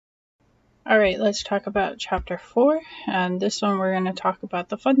Alright, let's talk about chapter 4, and this one we're going to talk about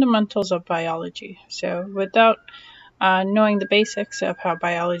the fundamentals of biology. So without knowing the basics of how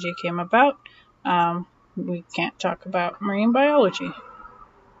biology came about, we can't talk about marine biology.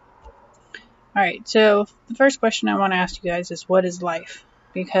 Alright, so the first question I want to ask you guys is, what is life?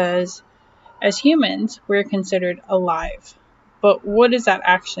 Because as humans, we're considered alive. But what does that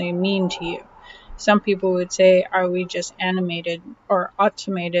actually mean to you? Some people would say, are we just animated or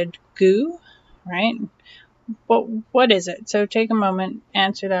automated goo, right? But what is it? So take a moment,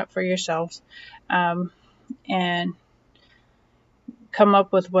 answer that for yourselves, and come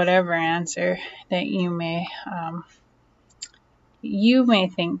up with whatever answer that you may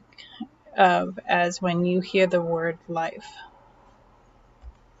think of as when you hear the word life.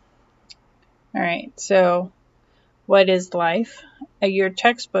 All right, so what is life? Your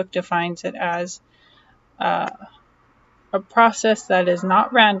textbook defines it as a process that is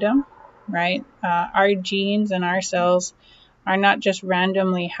not random, right? Our genes and our cells are not just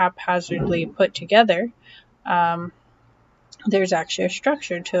randomly, haphazardly put together. There's actually a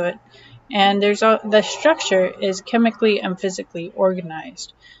structure to it, and the structure is chemically and physically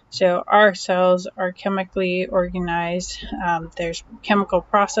organized. So our cells are chemically organized. There's chemical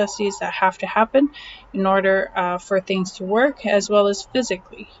processes that have to happen in order for things to work, as well as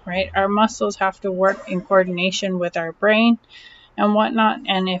physically, right? Our muscles have to work in coordination with our brain and whatnot,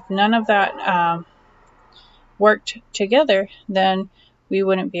 and if none of that worked together, then we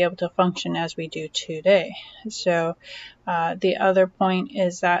wouldn't be able to function as we do today. So the other point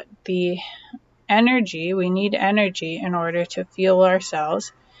is that we need energy in order to fuel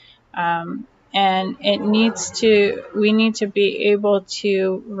ourselves. And we need to be able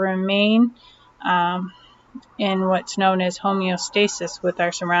to remain in what's known as homeostasis with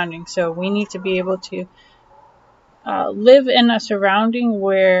our surroundings. So we need to be able to live in a surrounding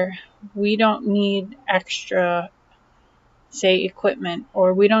where we don't need extra, say, equipment,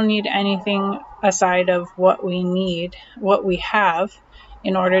 or we don't need anything aside of what we have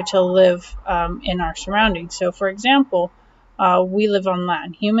in order to live in our surroundings. So for example, we live on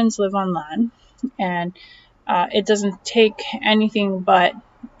land. Humans live on land, and it doesn't take anything but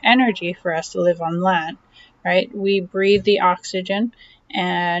energy for us to live on land, right? We breathe the oxygen,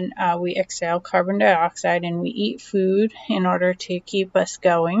 and we exhale carbon dioxide, and we eat food in order to keep us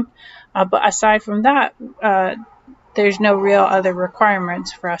going. But aside from that, there's no real other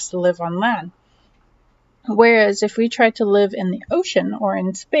requirements for us to live on land. Whereas if we tried to live in the ocean or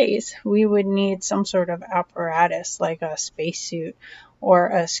in space, we would need some sort of apparatus like a spacesuit or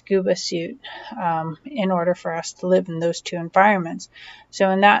a scuba suit in order for us to live in those two environments. So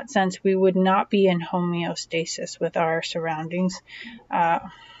in that sense, we would not be in homeostasis with our surroundings.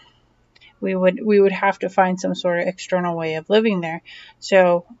 We would have to find some sort of external way of living there.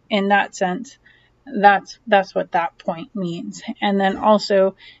 So in that sense, that's what that point means. And then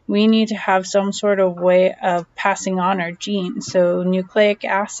also we need to have some sort of way of passing on our genes. So nucleic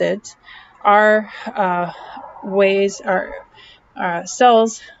acids are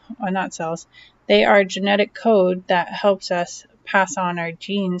cells, or not cells, they are genetic code that helps us pass on our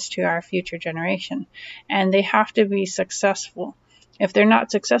genes to our future generation, and they have to be successful. If they're not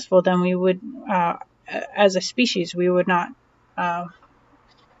successful, then we would as a species we would not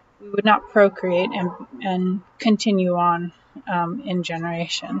procreate and continue on in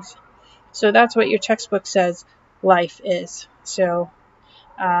generations. So that's what your textbook says life is. So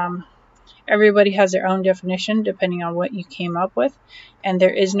everybody has their own definition depending on what you came up with, and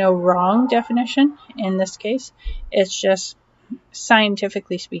there is no wrong definition in this case. It's just,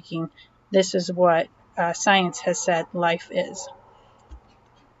 scientifically speaking, this is what science has said life is.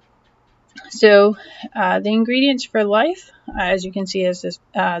 So the ingredients for life, as you can see as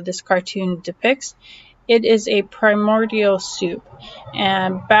this cartoon depicts, it is a primordial soup.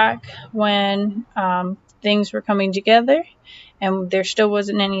 And back when things were coming together and there still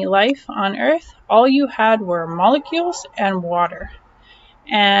wasn't any life on Earth, all you had were molecules and water.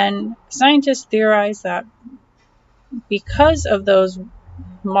 And scientists theorize that because of those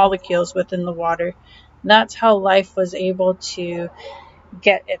molecules within the water, that's how life was able to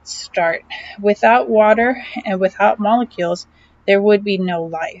get its start. Without water and without molecules, there would be no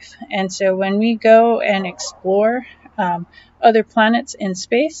life. And so when we go and explore other planets in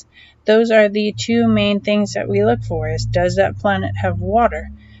space, those are the two main things that we look for, is does that planet have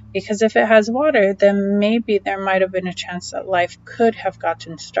water? Because if it has water, then maybe there might have been a chance that life could have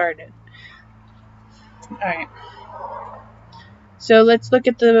gotten started. All right. So let's look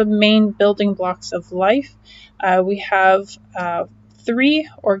at the main building blocks of life. We have 3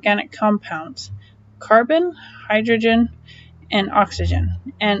 organic compounds: carbon, hydrogen, and oxygen.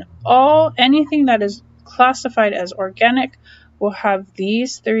 And anything that is classified as organic will have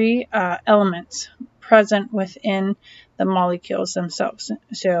these three elements present within the molecules themselves.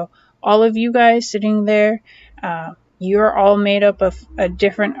 So all of you guys sitting there, you're all made up of a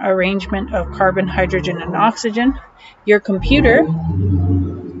different arrangement of carbon, hydrogen, and oxygen. Your computer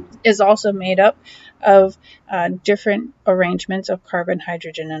is also made up of different arrangements of carbon,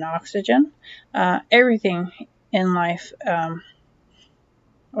 hydrogen, and oxygen. Everything in life,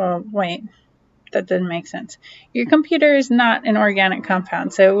 wait, that didn't make sense. Your computer is not an organic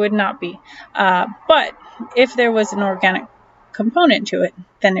compound, so it would not be. But if there was an organic component to it,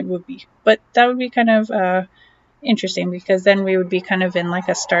 then it would be. But that would be kind of interesting, because then we would be kind of in like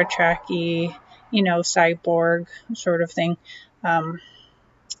a Star Trek-y, cyborg sort of thing.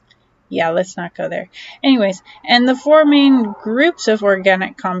 Yeah, let's not go there. Anyways, and the four main groups of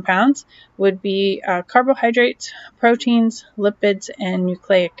organic compounds would be carbohydrates, proteins, lipids, and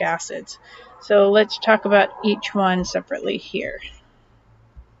nucleic acids. So let's talk about each one separately here.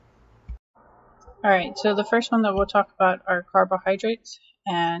 All right, so the first one that we'll talk about are carbohydrates.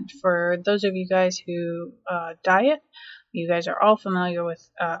 And for those of you guys who diet, you guys are all familiar with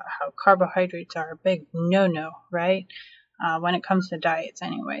how carbohydrates are a big no-no, right? When it comes to diets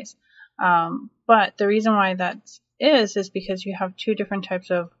anyways. But the reason why that is because you have two different types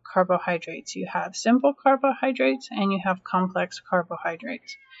of carbohydrates. You have simple carbohydrates and you have complex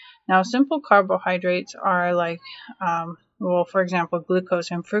carbohydrates. Now, simple carbohydrates are like, for example,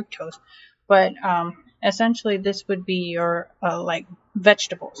 glucose and fructose. But essentially, this would be your like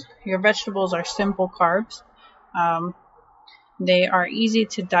vegetables. Your vegetables are simple carbs. They are easy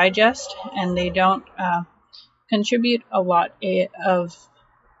to digest, and they don't contribute a lot of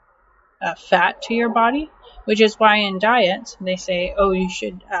fat to your body, which is why in diets they say, oh, you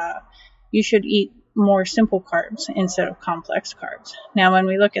should eat more simple carbs instead of complex carbs. Now, when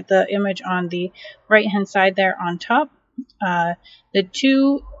we look at the image on the right hand side there on top, the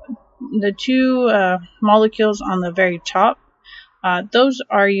two molecules on the very top, those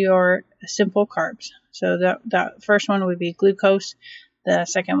are your simple carbs. So that first one would be glucose, the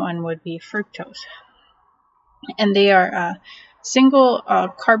second one would be fructose, and they are single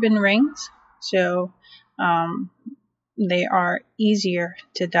carbon rings, so they are easier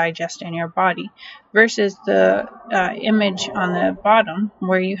to digest in your body, versus the image on the bottom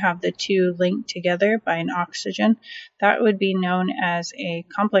where you have the two linked together by an oxygen. That would be known as a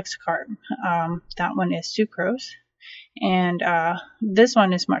complex carb. That one is sucrose, and this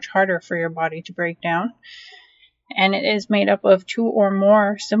one is much harder for your body to break down, and it is made up of two or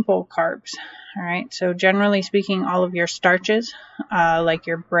more simple carbs. All right, so generally speaking, all of your starches, like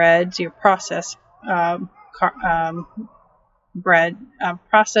your breads, your processed bread,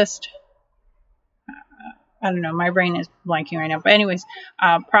 processed, I don't know, my brain is blanking right now, but anyways,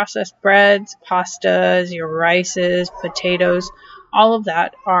 processed breads, pastas, your rices, potatoes, all of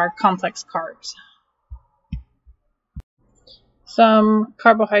that are complex carbs. Some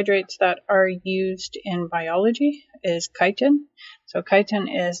carbohydrates that are used in biology is chitin. So chitin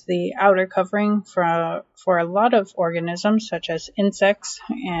is the outer covering for a lot of organisms, such as insects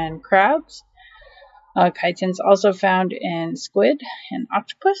and crabs. Chitin is also found in squid and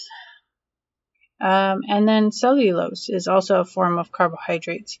octopus. And then cellulose is also a form of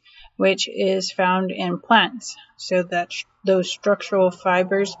carbohydrates, which is found in plants. So that those structural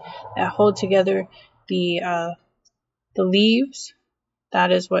fibers that hold together the leaves,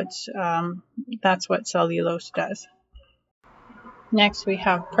 that's what cellulose does. Next, we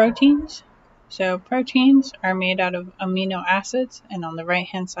have proteins. So proteins are made out of amino acids, and on the right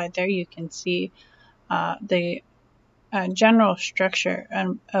hand side there you can see the general structure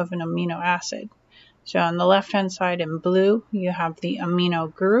of an amino acid. So on the left hand side in blue you have the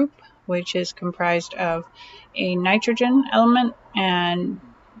amino group, which is comprised of a nitrogen element and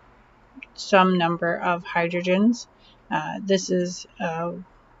some number of hydrogens. This is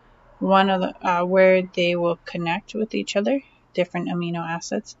one of the where they will connect with each other, different amino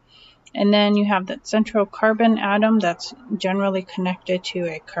acids. And then you have that central carbon atom that's generally connected to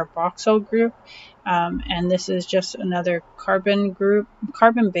a carboxyl group, and this is just another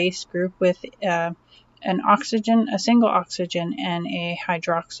carbon-based group with a single oxygen, and a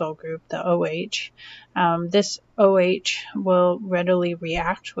hydroxyl group, the OH. This OH will readily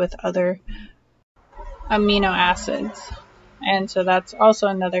react with other amino acids, and so that's also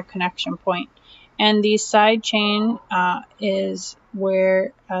another connection point. And the side chain is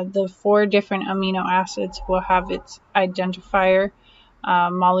where the four different amino acids will have its identifier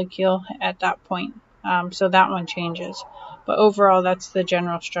molecule at that point. So that one changes. But overall, that's the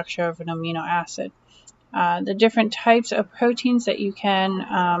general structure of an amino acid. The different types of proteins that you can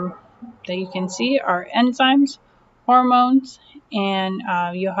see are enzymes, hormones, and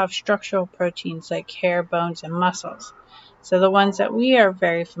you'll have structural proteins like hair, bones, and muscles. So the ones that we are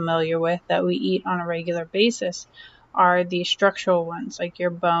very familiar with that we eat on a regular basis are the structural ones, like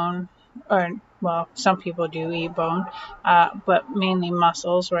your bone, or well, some people do eat bone, but mainly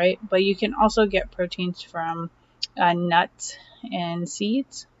muscles, right? But you can also get proteins from nuts and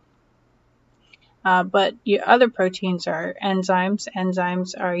seeds. But your other proteins are enzymes.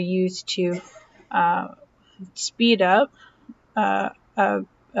 Enzymes are used to speed up a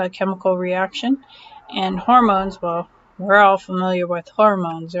chemical reaction. And hormones, well, we're all familiar with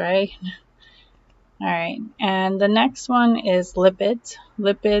hormones, right? All right, and the next one is lipids.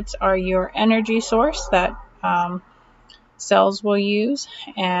 Lipids are your energy source that cells will use,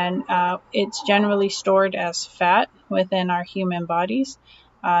 and it's generally stored as fat within our human bodies.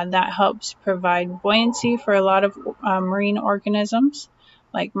 That helps provide buoyancy for a lot of marine organisms,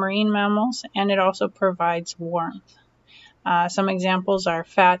 like marine mammals, and it also provides warmth. Some examples are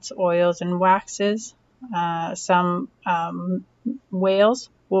fats, oils, and waxes. Some whales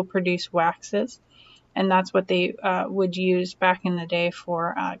will produce waxes, and that's what they would use back in the day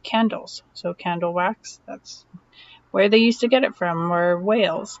for candles. So candle wax, that's where they used to get it from, were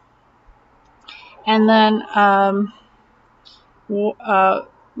whales. And then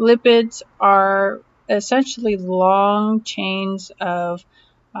lipids are essentially long chains of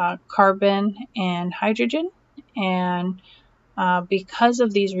carbon and hydrogen, and because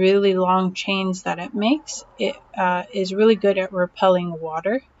of these really long chains that it makes, it is really good at repelling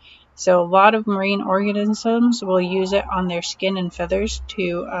water. So a lot of marine organisms will use it on their skin and feathers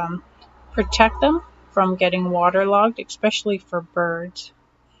to protect them from getting waterlogged, especially for birds.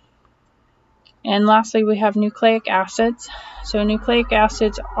 And lastly, we have nucleic acids. So nucleic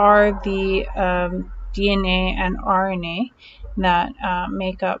acids are the DNA and RNA that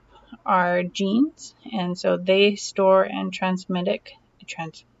make up our genes, and so they store and transmit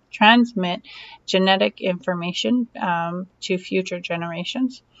genetic information to future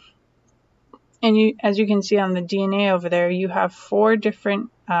generations. And as you can see on the DNA over there, you have 4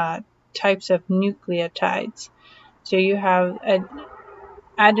 different types of nucleotides. So you have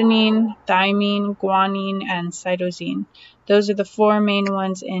adenine, thymine, guanine, and cytosine. Those are the 4 main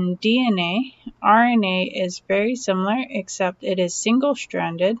ones in DNA. RNA is very similar, except it is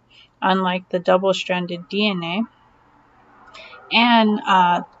single-stranded, unlike the double-stranded DNA. And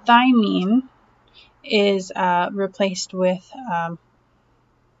thymine is replaced with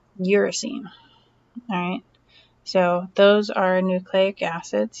uracil. All right, so those are nucleic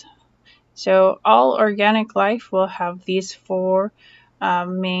acids. So all organic life will have these 4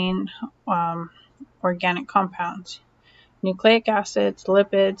 main organic compounds: nucleic acids,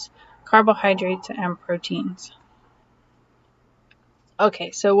 lipids, carbohydrates, and proteins.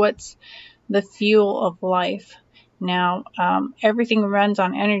 Okay, so what's the fuel of life? Now, everything runs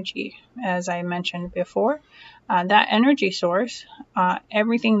on energy, as I mentioned before. That energy source,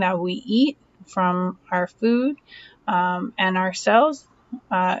 everything that we eat, from our food and our cells,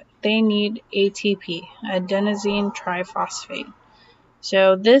 they need ATP, adenosine triphosphate.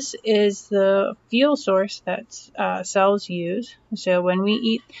 So this is the fuel source that cells use. So when we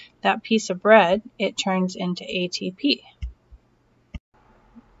eat that piece of bread, it turns into ATP.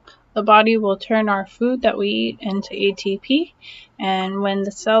 The body will turn our food that we eat into ATP, and when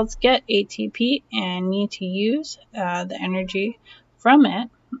the cells get ATP and need to use the energy from it,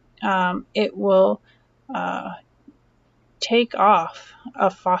 it will take off a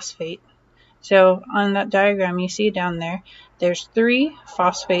phosphate. So on that diagram you see down there, there's 3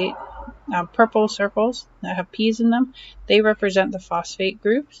 phosphate purple circles that have P's in them. They represent the phosphate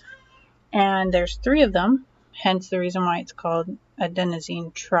groups, and there's 3 of them, hence the reason why it's called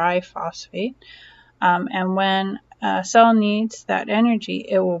adenosine triphosphate. And when a cell needs that energy,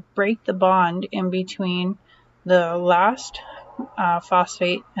 it will break the bond in between the last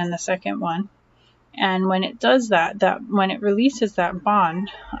phosphate and the second one. And when it does that when it releases that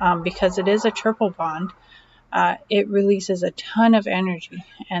bond, because it is a triple bond, it releases a ton of energy,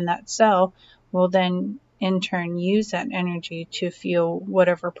 and that cell will then in turn use that energy to fuel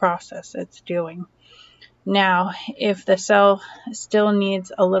whatever process it's doing. Now, if the cell still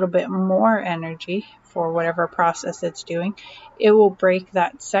needs a little bit more energy for whatever process it's doing, it will break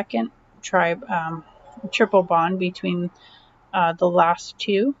that second triple bond between the last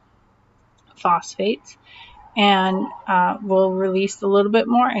 2 phosphates, and will release a little bit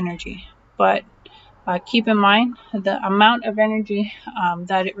more energy. But keep in mind, the amount of energy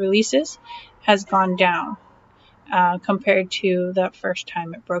that it releases has gone down compared to the first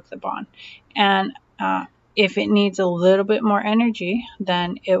time it broke the bond. And if it needs a little bit more energy,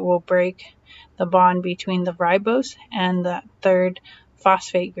 then it will break the bond between the ribose and the third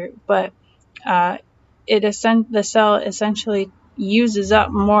phosphate group. But the cell essentially uses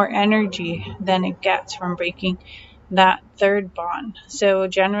up more energy than it gets from breaking that third bond. So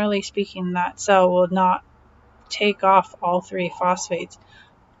generally speaking, that cell will not take off all 3 phosphates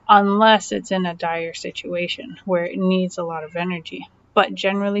unless it's in a dire situation where it needs a lot of energy. But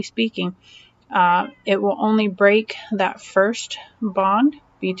generally speaking, it will only break that first bond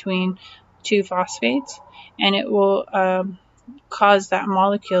between 2 phosphates, and it will cause that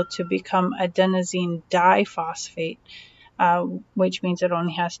molecule to become adenosine diphosphate, which means it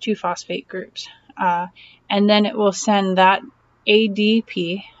only has 2 phosphate groups. And then it will send that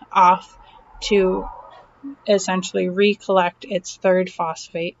ADP off to essentially recollect its third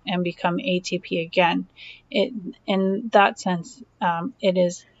phosphate and become ATP again. In that sense, it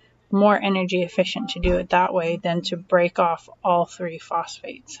is more energy efficient to do it that way than to break off all 3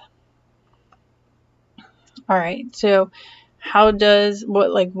 phosphates. All right, so what does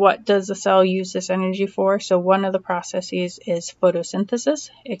the cell use this energy for? So one of the processes is photosynthesis,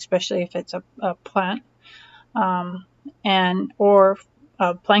 especially if it's a plant, or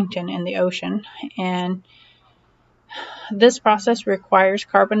plankton in the ocean. And this process requires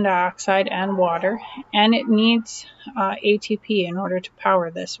carbon dioxide and water, and it needs ATP in order to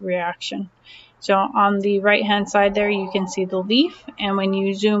power this reaction. So on the right hand side there, you can see the leaf, and when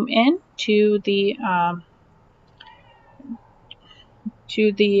you zoom in to the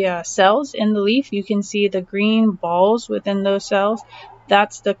cells in the leaf, you can see the green balls within those cells.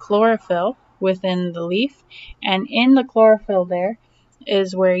 That's the chlorophyll within the leaf, and in the chlorophyll there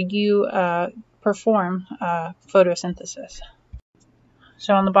is where you perform photosynthesis.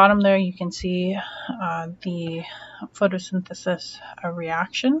 So on the bottom there, you can see the photosynthesis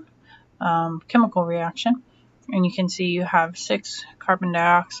reaction, chemical reaction. And you can see you have 6 carbon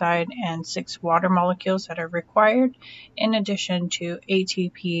dioxide and 6 water molecules that are required, in addition to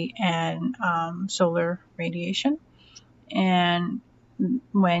ATP and solar radiation. And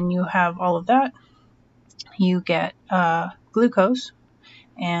when you have all of that, you get glucose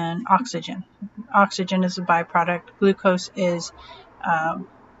and oxygen. Oxygen is a byproduct. Glucose is the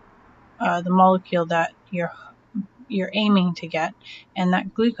molecule that you're aiming to get, and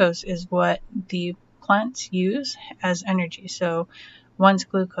that glucose is what the plants use as energy. So once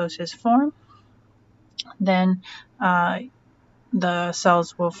glucose is formed, then the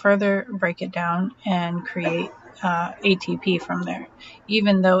cells will further break it down and create ATP from there,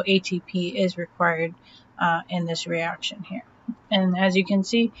 even though ATP is required in this reaction here. And as you can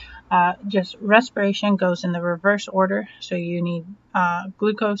see, just respiration goes in the reverse order. So you need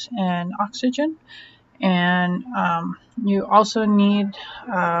glucose and oxygen, and you also need,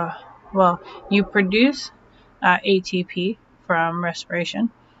 you produce ATP from respiration,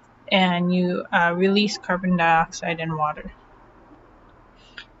 and you release carbon dioxide and water.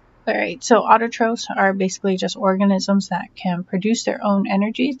 Alright, so autotrophs are basically just organisms that can produce their own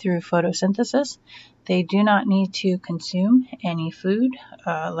energy through photosynthesis. They do not need to consume any food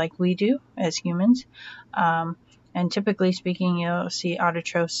like we do as humans. And typically speaking, you'll see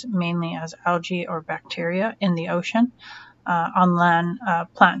autotrophs mainly as algae or bacteria in the ocean. On land,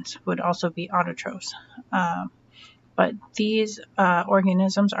 plants would also be autotrophs. But these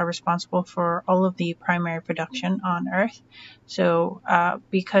organisms are responsible for all of the primary production on Earth. So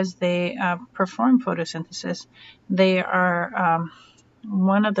because they perform photosynthesis, they are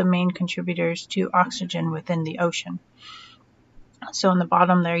one of the main contributors to oxygen within the ocean. So on the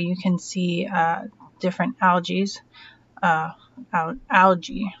bottom there, you can see different algae. You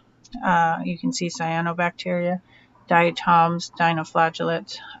can see cyanobacteria, diatoms,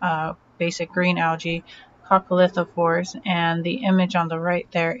 dinoflagellates, basic green algae, coccolithophores, and the image on the right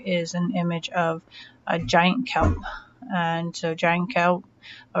there is an image of a giant kelp. And so giant kelp,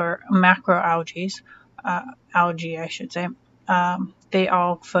 or macroalgae, algae I should say, they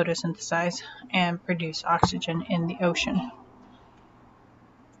all photosynthesize and produce oxygen in the ocean.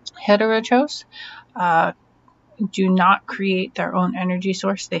 Heterotrophs do not create their own energy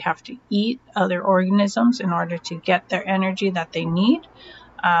source. They have to eat other organisms in order to get their energy that they need.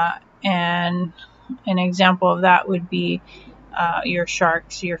 And an example of that would be your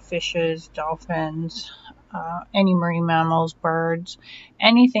sharks, your fishes, dolphins, any marine mammals, birds,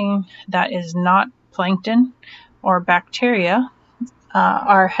 anything that is not plankton or bacteria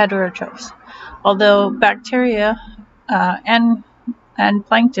are heterotrophs. Although bacteria and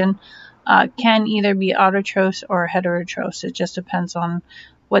plankton can either be autotrophs or heterotrophs. It just depends on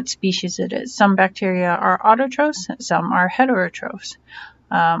what species it is. Some bacteria are autotrophs, some are heterotrophs.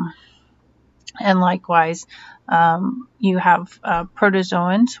 And likewise, you have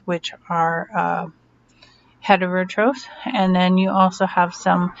protozoans, which are heterotrophs, and then you also have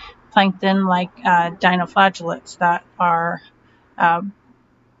some plankton like dinoflagellates that are uh,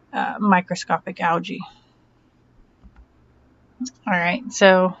 microscopic algae. All right,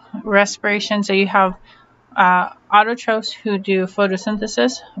 so respiration. So you have autotrophs who do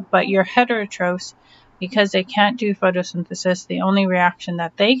photosynthesis, but your heterotrophs, because they can't do photosynthesis, the only reaction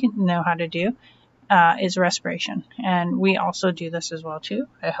that they know how to do is respiration. And we also do this as well too.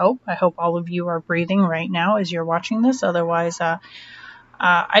 I hope all of you are breathing right now as you're watching this. Otherwise,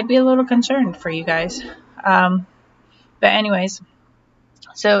 I'd be a little concerned for you guys. But anyways,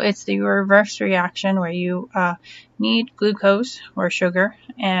 so it's the reverse reaction where you need glucose or sugar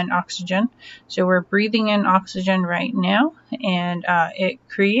and oxygen. So we're breathing in oxygen right now, and it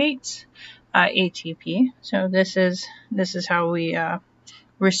creates ATP. So this is how we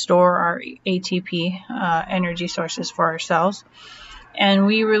restore our ATP energy sources for our cells. And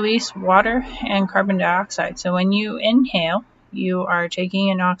we release water and carbon dioxide. So when you inhale, you are taking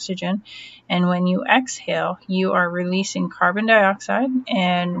in oxygen, and when you exhale, you are releasing carbon dioxide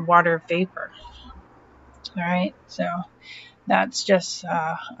and water vapor. All right, so that's just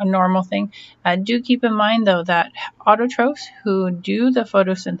a normal thing. Do keep in mind, though, that autotrophs who do the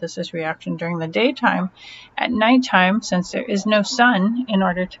photosynthesis reaction during the daytime, at nighttime, since there is no sun in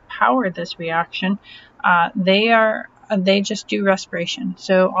order to power this reaction, they just do respiration.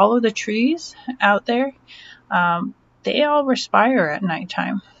 So all of the trees out there, they all respire at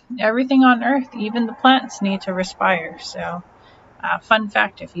nighttime. Everything on Earth, even the plants, need to respire. So fun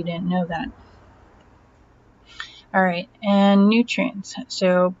fact if you didn't know that. All right, and nutrients.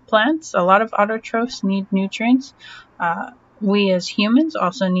 So plants, a lot of autotrophs need nutrients. We as humans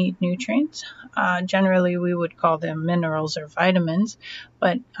also need nutrients. Generally, we would call them minerals or vitamins,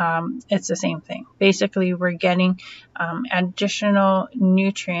 but it's the same thing. Basically, we're getting additional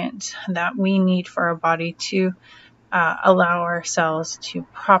nutrients that we need for our body to allow our cells to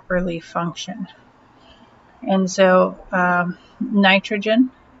properly function. And so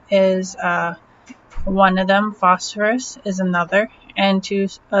nitrogen is one of them, phosphorus is another, and to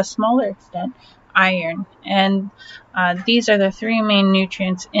a smaller extent, iron. And these are the three main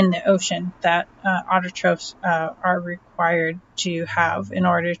nutrients in the ocean that autotrophs are required to have in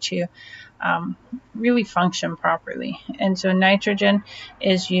order to really function properly. And so nitrogen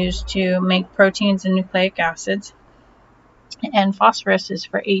is used to make proteins and nucleic acids, and phosphorus is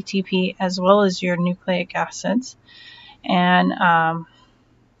for ATP as well as your nucleic acids. And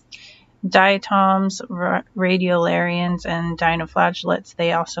diatoms, radiolarians, and dinoflagellates,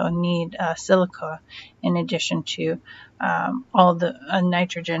 they also need silica in addition to all the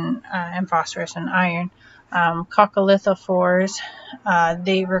nitrogen and phosphorus and iron. Coccolithophores,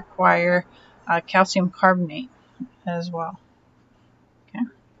 they require calcium carbonate as well. Okay.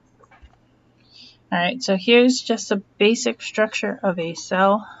 All right, so here's just a basic structure of a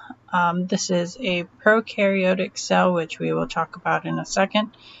cell. This is a prokaryotic cell, which we will talk about in a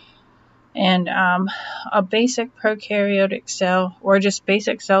second. And a basic prokaryotic cell, or just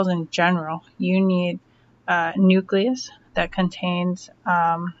basic cells in general, you need a nucleus that contains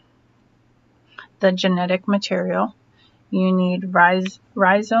the genetic material. You need ribosomes,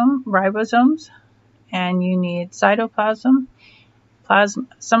 and you need cytoplasm,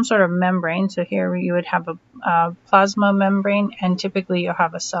 some sort of membrane. So here you would have a plasma membrane, and typically you'll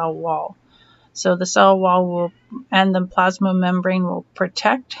have a cell wall. So the cell wall and the plasma membrane will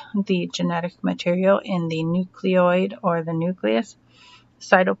protect the genetic material in the nucleoid or the nucleus.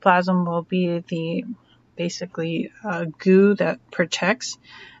 Cytoplasm will be the basically goo that protects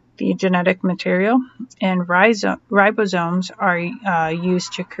the genetic material, and ribosomes are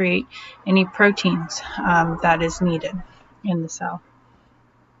used to create any proteins that is needed in the cell.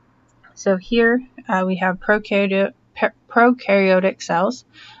 So here we have prokaryotic cells,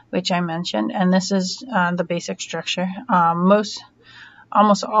 which I mentioned, and this is the basic structure. Almost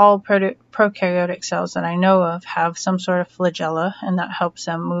all prokaryotic cells that I know of have some sort of flagella, and that helps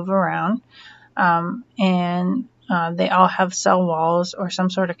them move around. And they all have cell walls or some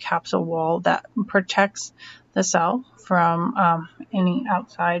sort of capsule wall that protects the cell from any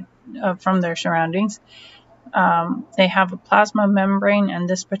outside from their surroundings. They have a plasma membrane, and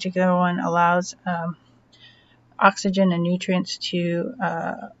this particular one allows oxygen and nutrients to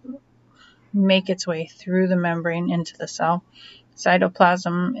make its way through the membrane into the cell.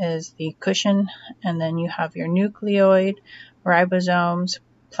 Cytoplasm is the cushion, and then you have your nucleoid, ribosomes,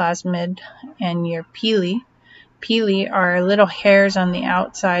 plasmid, and your pili. Pili are little hairs on the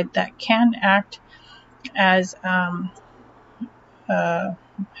outside that can act as, how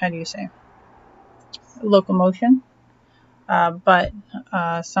do you say? locomotion, but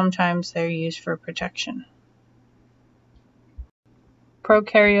sometimes they're used for protection.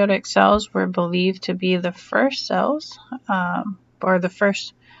 Prokaryotic cells were believed to be the first cells, or the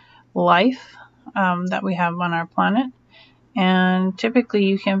first life that we have on our planet. And typically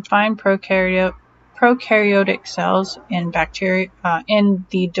you can find prokaryotic cells in bacteria, in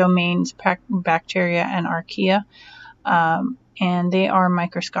the domains bacteria and archaea, and they are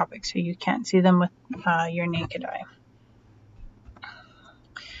microscopic, so you can't see them with your naked eye.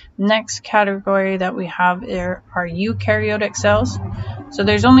 Next category that we have are eukaryotic cells. So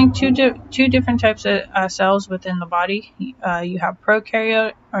there's only two different types of cells within the body. You have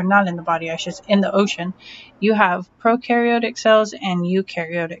prokaryotic, or not in the body, in the ocean. You have prokaryotic cells and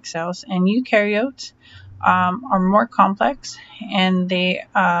eukaryotic cells. And eukaryotes are more complex, and they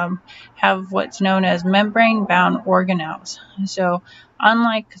have what's known as membrane-bound organelles. So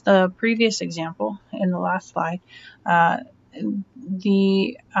unlike the previous example in the last slide,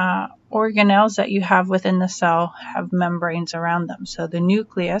 the organelles that you have within the cell have membranes around them. So the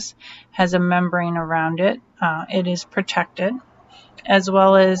nucleus has a membrane around it. It is protected, as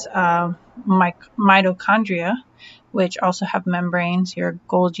well as mitochondria, which also have membranes. Your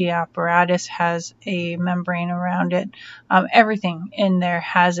Golgi apparatus has a membrane around it. Everything in there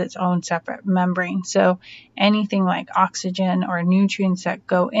has its own separate membrane. So anything like oxygen or nutrients that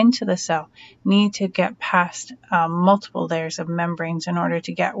go into the cell need to get past multiple layers of membranes in order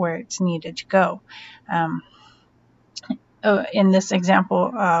to get where it's needed to go. In this example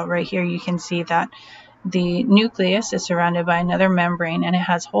right here, you can see that the nucleus is surrounded by another membrane, and it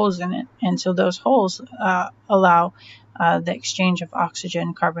has holes in it. And so those holes allow the exchange of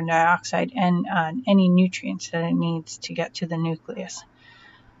oxygen, carbon dioxide, and any nutrients that it needs to get to the nucleus.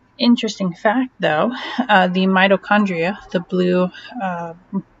 Interesting fact, though, the mitochondria, the blue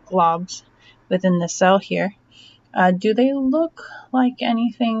globs within the cell here, do they look like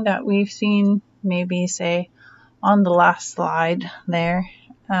anything that we've seen, maybe, say, on the last slide there?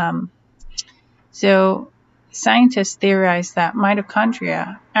 So scientists theorize that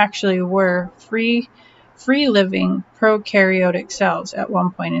mitochondria actually were free-living prokaryotic cells at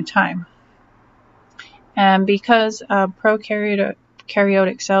one point in time. And because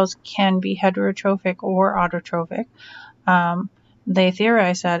prokaryotic cells can be heterotrophic or autotrophic, they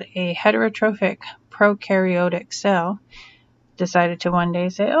theorize that a heterotrophic prokaryotic cell decided to one day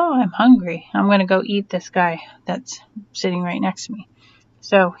say, "Oh, I'm hungry. I'm going to go eat this guy that's sitting right next to me."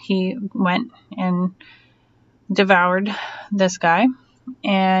 So he went and devoured this guy,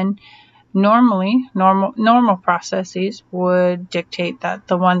 and normal processes would dictate that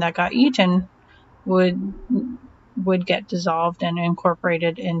the one that got eaten would get dissolved and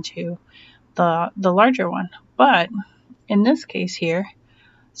incorporated into the larger one. But in this case here,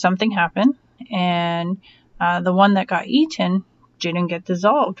 something happened, and the one that got eaten didn't get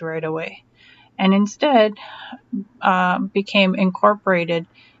dissolved right away, and instead became incorporated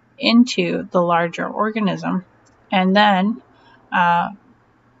into the larger organism. And then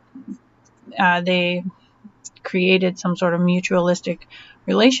they created some sort of mutualistic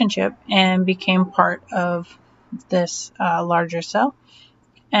relationship and became part of this larger cell.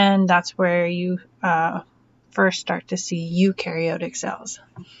 And that's where you first start to see eukaryotic cells.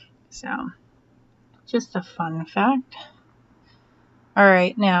 So just a fun fact. All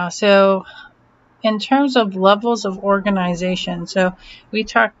right, now, so in terms of levels of organization, so we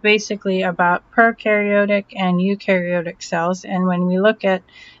talked basically about prokaryotic and eukaryotic cells, and when we look at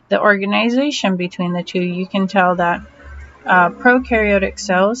the organization between the two, you can tell that prokaryotic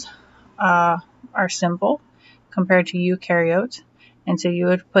cells are simple compared to eukaryotes, and so you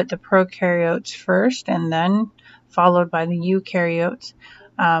would put the prokaryotes first and then followed by the eukaryotes.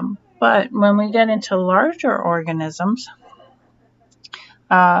 But when we get into larger organisms,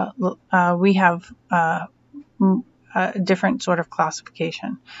 we have a different sort of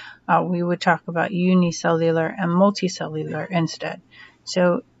classification. We would talk about unicellular and multicellular instead.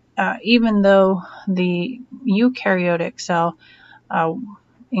 So even though the eukaryotic cell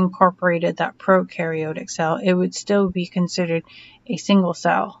incorporated that prokaryotic cell, it would still be considered a single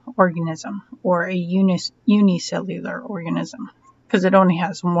cell organism or a unicellular organism, because it only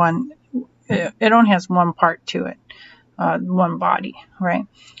has one part to it. One body, right?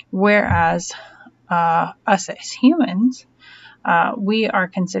 Whereas us as humans, we are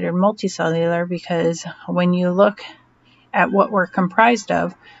considered multicellular, because when you look at what we're comprised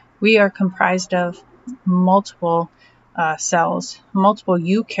of, we are comprised of multiple cells, multiple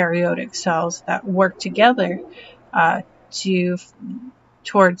eukaryotic cells that work together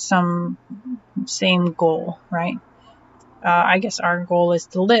towards some same goal, right? I guess our goal is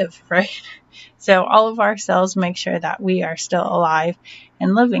to live, right? So all of our cells make sure that we are still alive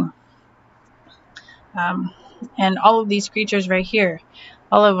and living. And all of these creatures right here,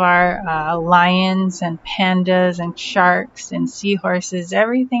 all of our lions and pandas and sharks and seahorses,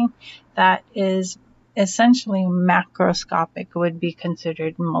 everything that is essentially macroscopic would be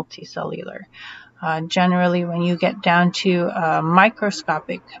considered multicellular. Generally, when you get down to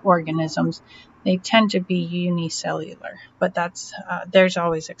microscopic organisms, they tend to be unicellular, but there's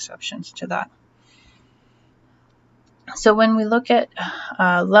always exceptions to that. So when we look at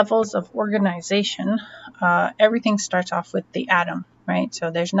levels of organization, everything starts off with the atom, right?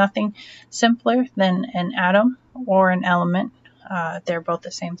 So there's nothing simpler than an atom or an element. They're both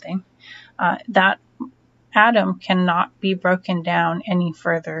the same thing. That atom cannot be broken down any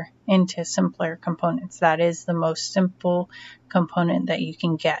further into simpler components. That is the most simple component that you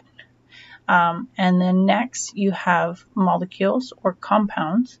can get. And then next you have molecules or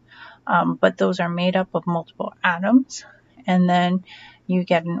compounds, but those are made up of multiple atoms. And then you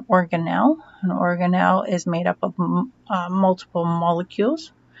get an organelle. An organelle is made up of multiple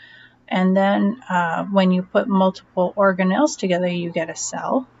molecules. And then when you put multiple organelles together, you get a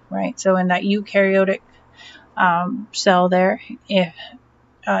cell, right? So in that eukaryotic cell there, if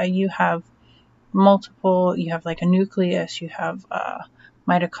you have multiple, you have like a nucleus, you have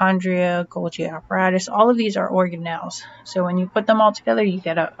mitochondria, Golgi apparatus, all of these are organelles. So when you put them all together, you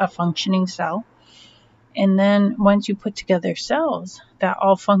get a functioning cell. And then once you put together cells that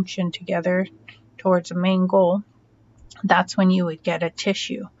all function together towards a main goal, that's when you would get a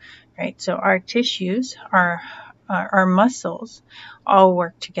tissue, right? So our tissues, our muscles all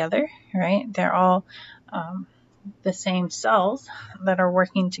work together, right? They're all the same cells that are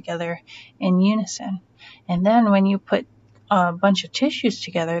working together in unison. And then when you put a bunch of tissues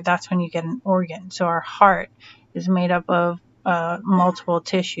together, that's when you get an organ. So our heart is made up of multiple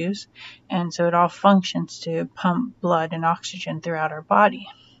tissues, and so it all functions to pump blood and oxygen throughout our body.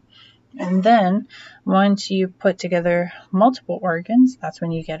 And then once you put together multiple organs, that's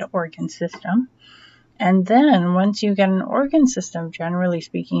when you get an organ system. And then once you get an organ system, generally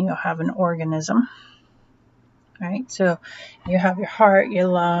speaking, you'll have an organism. Right? So you have your heart, your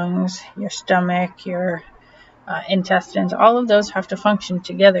lungs, your stomach, your intestines. All of those have to function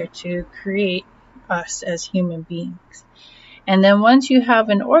together to create us as human beings. And then once you have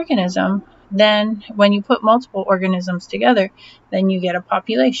an organism, then when you put multiple organisms together, then you get a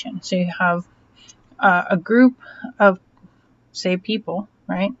population. So you have a group of, say, people,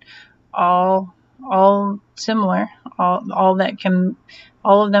 right? All similar, all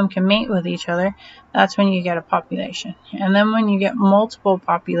of them can mate with each other. That's when you get a population. And then when you get multiple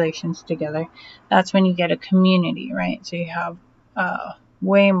populations together, that's when you get a community, right? So you have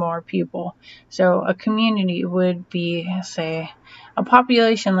way more people. So a community would be, say, a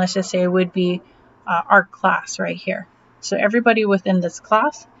population, let's just say, would be our class right here. So everybody within this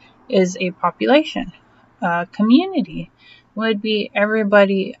class is a population. Community would be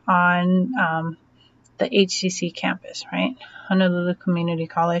everybody on the HCC campus, right? Honolulu Community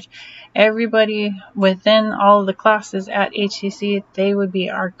College. Everybody within all the classes at HCC, they would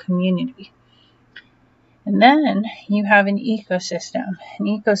be our community. And then you have an ecosystem. An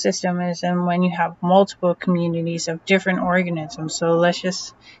ecosystem is when you have multiple communities of different organisms. So let's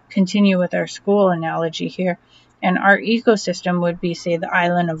just continue with our school analogy here. And our ecosystem would be, say, the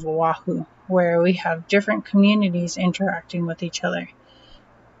island of Oahu, where we have different communities interacting with each other.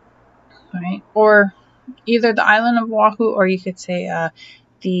 Right? Or either the island of Oahu, or you could say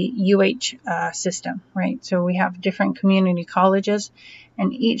the UH system, right? So we have different community colleges,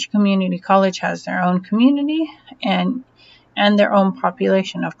 and each community college has their own community and their own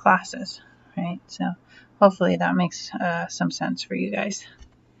population of classes, right? So hopefully that makes some sense for you guys.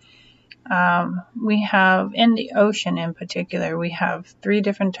 We have, in the ocean in particular, we have 3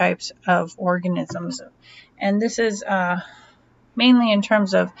 different types of organisms, and this is mainly in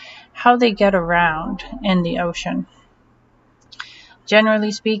terms of how they get around in the ocean.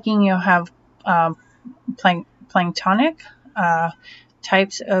 Generally speaking, you'll have planktonic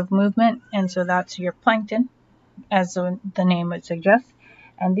types of movement, and so that's your plankton, as the name would suggest.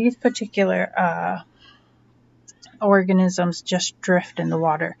 And these particular organisms just drift in the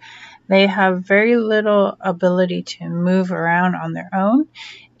water. They have very little ability to move around on their own.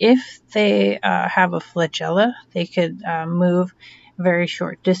 If they have a flagella, they could move very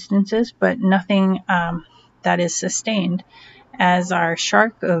short distances, but nothing that is sustained. As our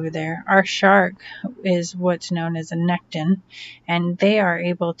shark over there, our shark is what's known as a nekton, and they are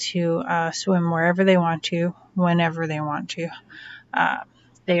able to swim wherever they want to, whenever they want to.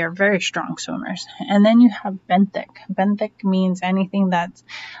 they are very strong swimmers. And then you have benthic. Benthic means anything that's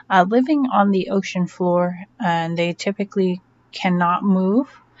living on the ocean floor, and they typically cannot move.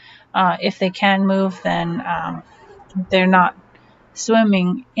 If they can move, then they're not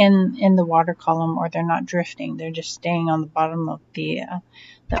swimming in the water column, or they're not drifting. They're just staying on the bottom of the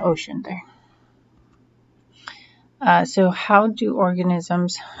ocean there. So how do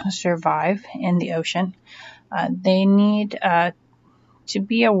organisms survive in the ocean? They need to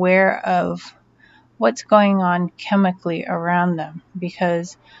be aware of what's going on chemically around them,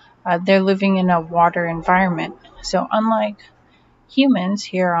 because they're living in a water environment. So unlike humans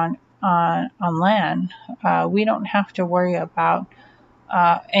here on land, we don't have to worry about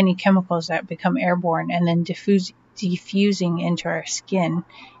any chemicals that become airborne and then diffusing into our skin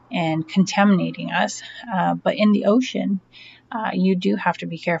and contaminating us. But in the ocean, you do have to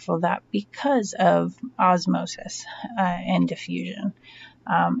be careful of that because of osmosis and diffusion.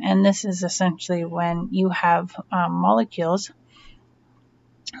 And this is essentially when you have molecules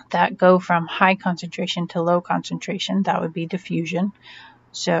that go from high concentration to low concentration. That would be diffusion.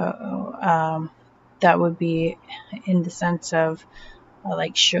 So that would be in the sense of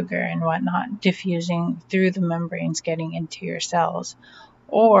like sugar and whatnot, diffusing through the membranes, getting into your cells,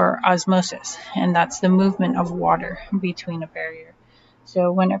 or osmosis, and that's the movement of water between a barrier.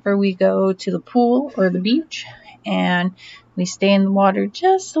 So whenever we go to the pool or the beach and we stay in the water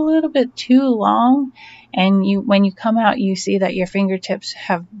just a little bit too long, and when you come out, you see that your fingertips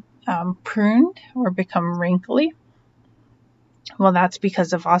have pruned or become wrinkly. Well, that's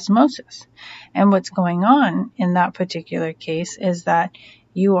because of osmosis. And what's going on in that particular case is that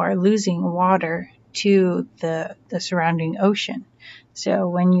you are losing water to the surrounding ocean. So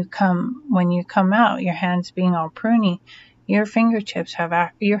when you come out, your hands being all pruny, your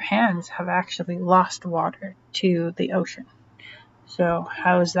hands have actually lost water to the ocean. So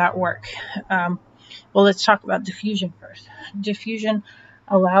how does that work? Well, let's talk about diffusion first. Diffusion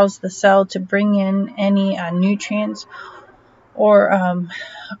allows the cell to bring in any nutrients or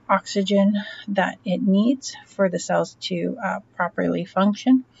oxygen that it needs for the cells to properly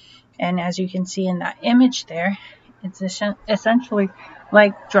function. And as you can see in that image there, it's essentially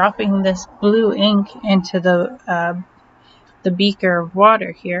like dropping this blue ink into the beaker of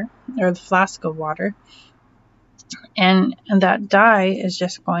water here, or the flask of water. And that dye is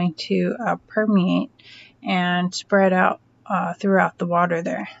just going to permeate and spread out throughout the water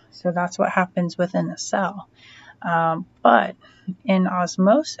there. So that's what happens within a cell. But in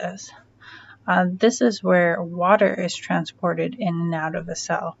osmosis, this is where water is transported in and out of a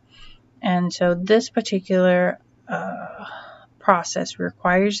cell. And so this particular process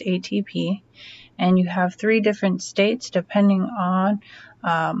requires ATP, and you have 3 different states depending on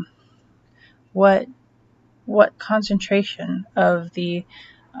what concentration of the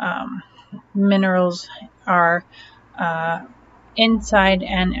minerals are inside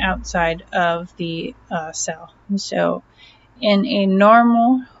and outside of the cell. So in a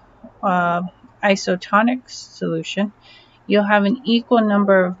normal isotonic solution, you'll have an equal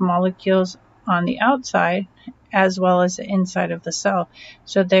number of molecules on the outside as well as the inside of the cell.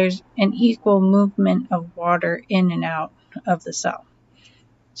 So there's an equal movement of water in and out of the cell.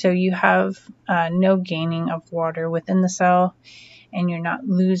 So you have no gaining of water within the cell, and you're not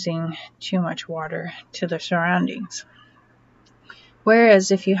losing too much water to the surroundings.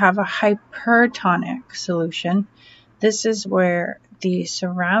 Whereas if you have a hypertonic solution, this is where the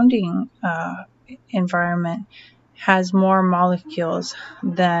surrounding environment has more molecules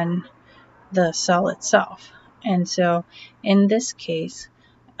than the cell itself. And so in this case,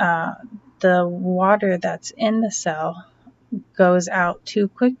 the water that's in the cell goes out too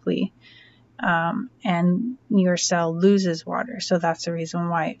quickly, and your cell loses water. So that's the reason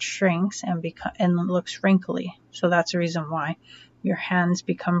why it shrinks and looks wrinkly. So that's the reason why your hands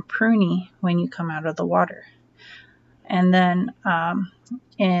become pruny when you come out of the water. And then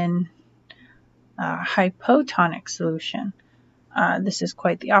in hypotonic solution, this is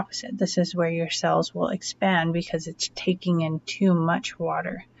quite the opposite. This is where your cells will expand because it's taking in too much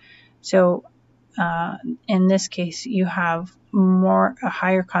water. So in this case, you have a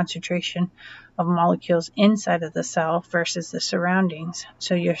higher concentration of molecules inside of the cell versus the surroundings.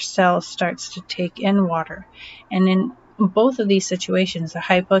 So your cell starts to take in water. And in both of these situations, the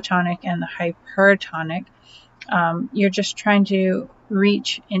hypotonic and the hypertonic, you're just trying to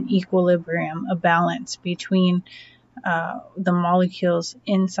reach an equilibrium, a balance between the molecules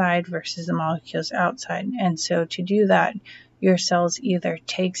inside versus the molecules outside. And so to do that, your cells either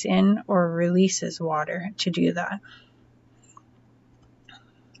takes in or releases water to do that.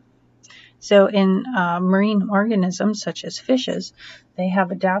 So in marine organisms such as fishes, they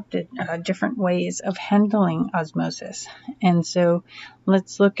have adapted different ways of handling osmosis. And so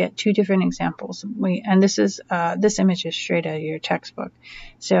let's look at two different examples. This image is straight out of your textbook.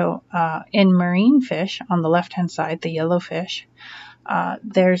 So in marine fish, on the left-hand side, the yellow fish,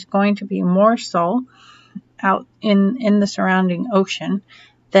 there's going to be more salt out in the surrounding ocean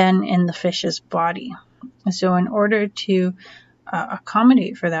than in the fish's body. So in order to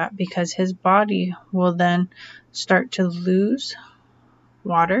accommodate for that, because his body will then start to lose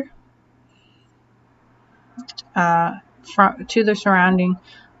water to the surrounding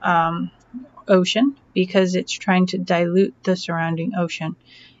ocean, because it's trying to dilute the surrounding ocean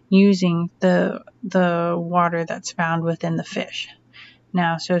using the water that's found within the fish.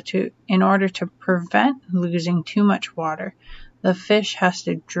 Now, in order to prevent losing too much water, the fish has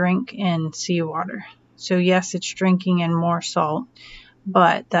to drink in seawater. So yes, it's drinking in more salt,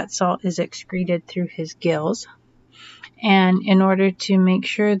 but that salt is excreted through his gills. And in order to make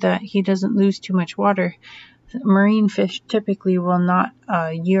sure that he doesn't lose too much water, marine fish typically will not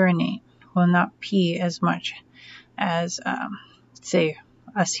urinate, will not pee as much as, say,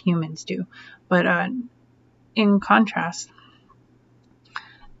 us humans do. But in contrast,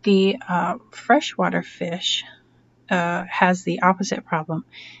 the freshwater fish has the opposite problem.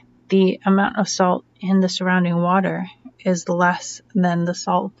 The amount of salt in the surrounding water is less than the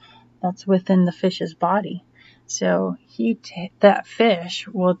salt that's within the fish's body. So that fish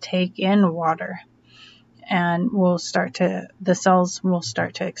will take in water and the cells will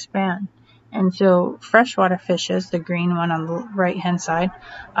start to expand. And so freshwater fishes, the green one on the right-hand side,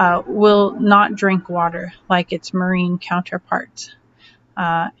 will not drink water like its marine counterparts.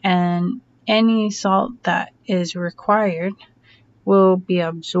 And any salt that is required will be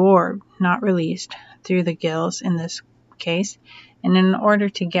absorbed, not released, through the gills in this case. And in order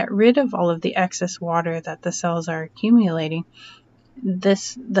to get rid of all of the excess water that the cells are accumulating,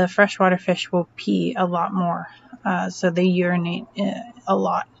 the freshwater fish will pee a lot more. So they urinate a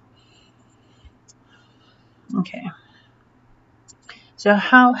lot. Okay. So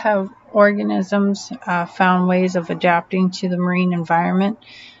how have organisms found ways of adapting to the marine environment?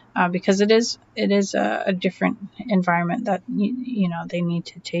 Because it is a different environment that they need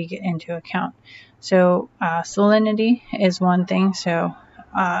to take it into account. So salinity is one thing. So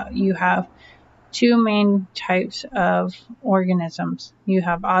you have two main types of organisms. You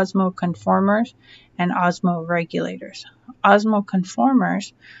have osmoconformers and osmoregulators.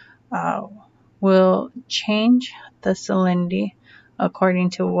 Osmoconformers will change the salinity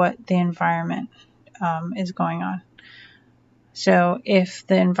according to what the environment is going on. So if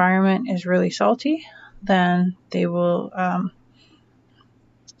the environment is really salty, then they will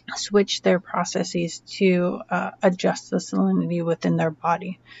switch their processes to adjust the salinity within their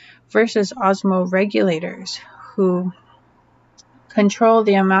body, versus osmoregulators, who control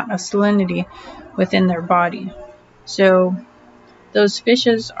the amount of salinity within their body. So those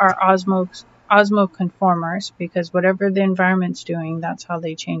fishes are osmoconformers, because whatever the environment's doing, that's how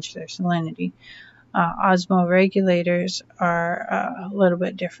they change their salinity. Osmoregulators are a little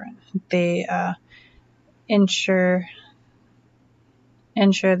bit different. They ensure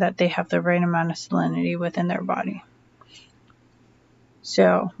that they have the right amount of salinity within their body.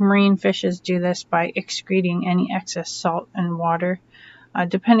 So marine fishes do this by excreting any excess salt and water,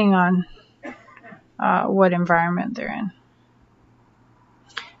 depending on what environment they're in.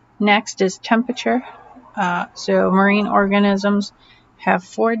 Next is temperature. So marine organisms have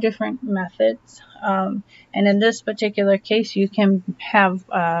 4 different methods. And in this particular case, you can have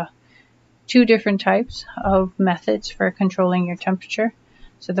 2 different types of methods for controlling your temperature.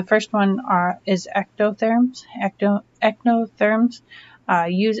 So the first one is ectotherms. Ectotherms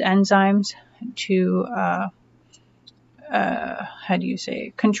use enzymes to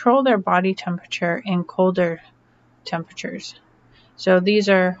control their body temperature in colder temperatures. So these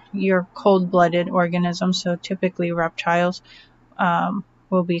are your cold-blooded organisms. So typically reptiles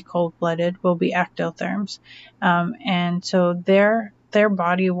will be cold-blooded, will be ectotherms. And so their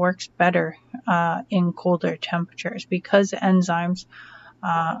body works better in colder temperatures, because enzymes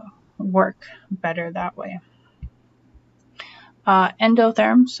work better that way.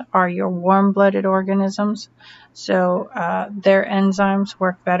 Endotherms are your warm-blooded organisms. So their enzymes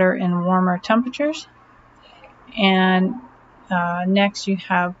work better in warmer temperatures. And next you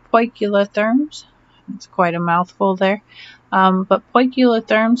have poikilotherms. It's quite a mouthful there. But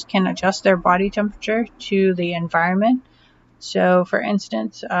poikilotherms can adjust their body temperature to the environment. So for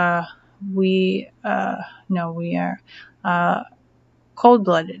instance, we are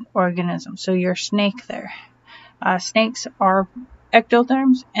cold-blooded organisms. So your snake there. Snakes are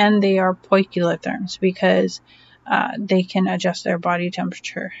ectotherms, and they are poikilotherms because they can adjust their body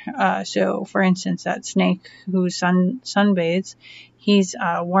temperature. So, for instance, that snake who sunbathes, he's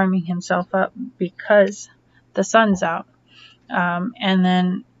warming himself up because the sun's out. And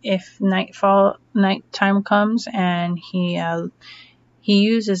then if nighttime comes and he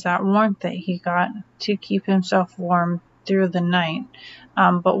uses that warmth that he got to keep himself warm through the night.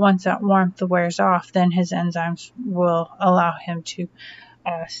 But once that warmth wears off, then his enzymes will allow him to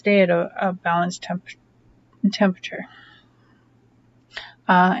stay at a balanced temperature.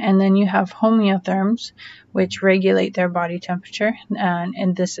 And then you have homeotherms, which regulate their body temperature,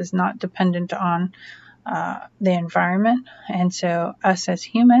 and this is not dependent on the environment. And so us as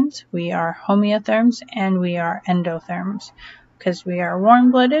humans, we are homeotherms and we are endotherms because we are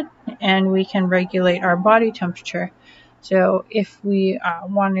warm-blooded and we can regulate our body temperature. So if we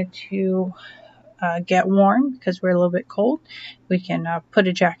wanted to get warm because we're a little bit cold, we can put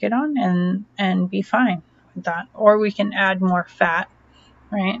a jacket on and be fine with that. Or we can add more fat,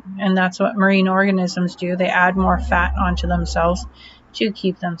 right? And that's what marine organisms do. They add more fat onto themselves to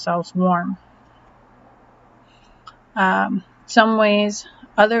keep themselves warm. Some ways,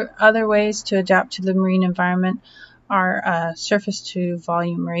 other ways to adapt to the marine environment are surface to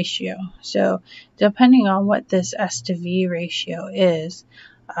volume ratio. So depending on what this S to V ratio is,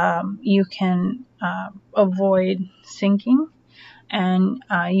 you can avoid sinking, and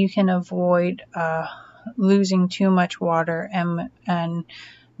you can avoid losing too much water and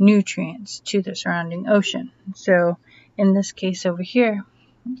nutrients to the surrounding ocean. So in this case over here,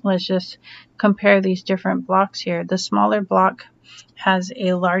 let's just compare these different blocks here. The smaller block has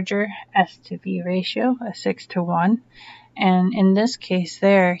a larger S to V ratio, a 6:1. And in this case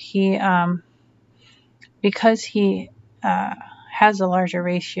there, he because he has a larger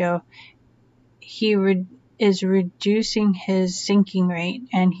ratio, he is reducing his sinking rate,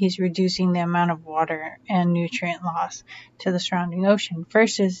 and he's reducing the amount of water and nutrient loss to the surrounding ocean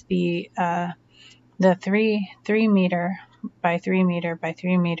versus the 3 meter by 3 meter by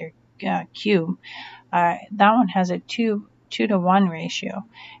 3 meter cube. That one has a 2:1 ratio,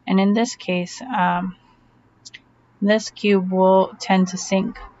 and in this case, this cube will tend to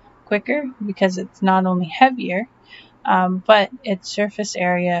sink quicker because it's not only heavier, but its surface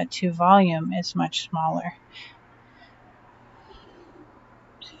area to volume is much smaller.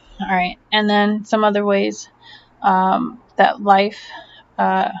 All right, and then some other ways that life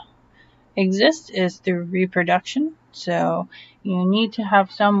exists is through reproduction. So you need to have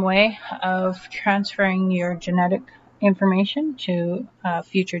some way of transferring your genetic information to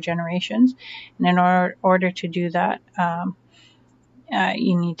future generations, and in order to do that,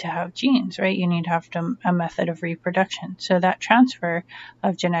 you need to have genes, right? You need to have a method of reproduction. So that transfer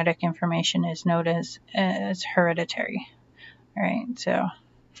of genetic information is known as hereditary, right? So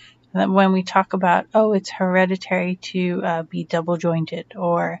when we talk about, it's hereditary to be double jointed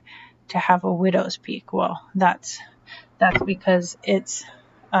or to have a widow's peak, well, that's because it's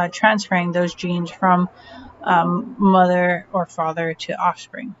transferring those genes from mother or father to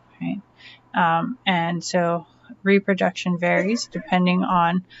offspring, right? And so reproduction varies depending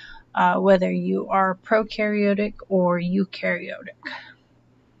on whether you are prokaryotic or eukaryotic.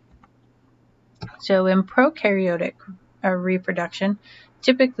 So in prokaryotic reproduction,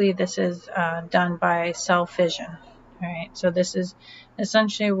 typically this is done by cell fission. All right, so this is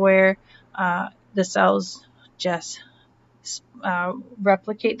essentially where the cells just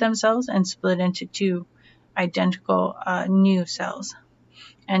replicate themselves and split into two identical new cells.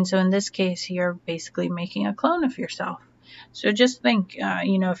 And so in this case, you're basically making a clone of yourself. So just think,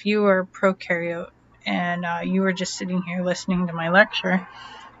 if you were a prokaryote and you were just sitting here listening to my lecture,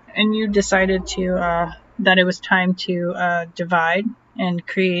 and you decided to that it was time to divide and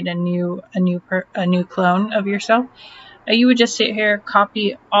create a new clone of yourself, you would just sit here,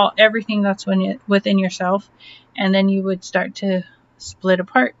 copy everything that's within yourself, and then you would start to split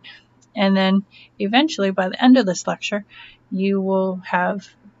apart. And then eventually, by the end of this lecture, you will have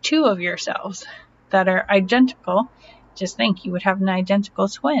two of yourselves that are identical. Just think, you would have an identical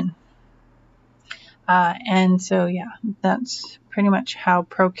twin. And so, yeah, that's pretty much how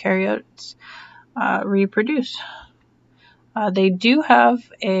prokaryotes reproduce. They do have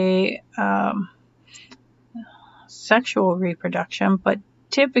a sexual reproduction, but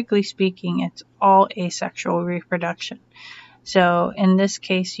typically speaking, it's all asexual reproduction. So in this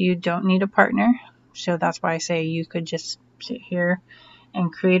case, you don't need a partner. So that's why I say you could just sit here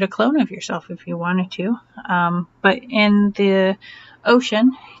and create a clone of yourself if you wanted to. But in the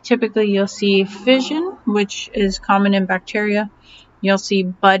ocean, typically you'll see fission, which is common in bacteria. You'll see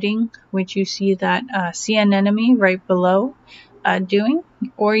budding, which you see that sea anemone right below doing,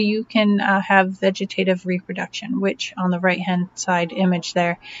 or you can have vegetative reproduction, which on the right hand side image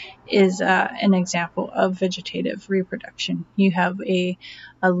there is an example of vegetative reproduction. You have a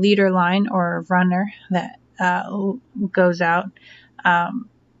leader line or a runner that goes out,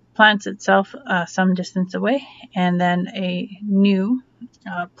 plants itself some distance away, and then a new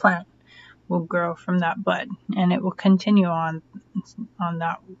plant will grow from that bud, and it will continue on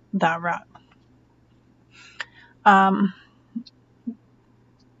that route. And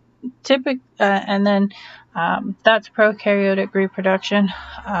then that's prokaryotic reproduction.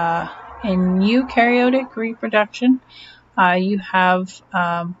 In eukaryotic reproduction, you have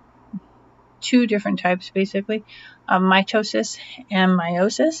two different types, basically, mitosis and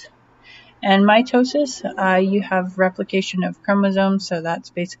meiosis. And mitosis, you have replication of chromosomes, so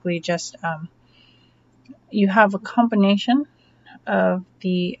that's basically just you have a combination of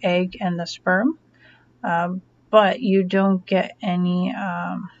the egg and the sperm, but you don't get any,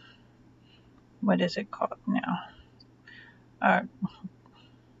 what is it called now?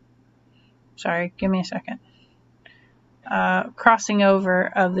 Sorry, give me a second. Crossing over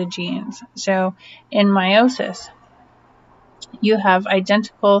of the genes. So in meiosis, you have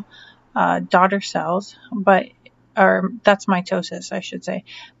identical daughter cells, or that's mitosis, I should say.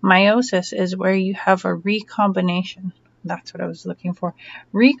 Meiosis is where you have a recombination. That's what I was looking for.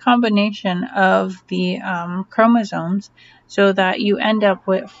 Recombination of the chromosomes, so that you end up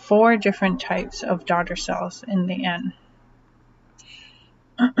with 4 different types of daughter cells in the end.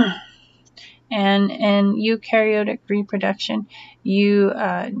 And in eukaryotic reproduction, you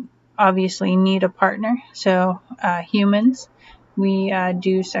obviously need a partner. So humans, we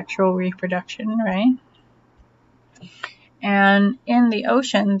do sexual reproduction, right? And in the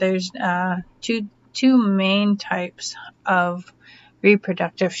ocean, there's two main types of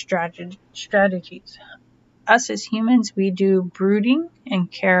reproductive strategies. Us as humans, we do brooding and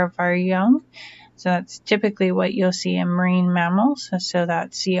care of our young. So that's typically what you'll see in marine mammals. So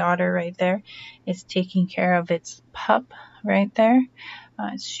that sea otter right there is taking care of its pup right there.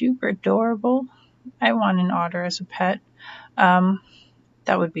 It's super adorable. I want an otter as a pet.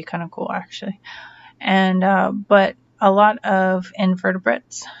 That would be kind of cool, actually. And but a lot of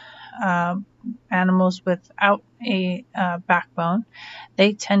invertebrates, animals without a backbone,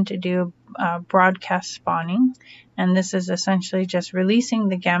 they tend to do broadcast spawning, and this is essentially just releasing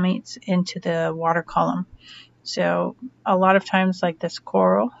the gametes into the water column. So a lot of times, like this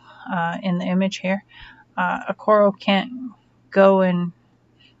coral in the image here, a coral can't go and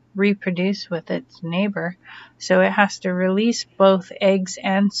reproduce with its neighbor, so it has to release both eggs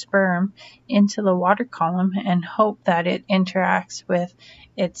and sperm into the water column and hope that it interacts with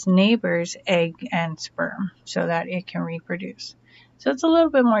its neighbor's egg and sperm so that it can reproduce. So it's a little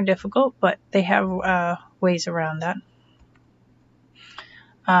bit more difficult, but they have ways around that.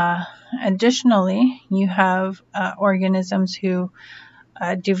 Additionally, you have organisms who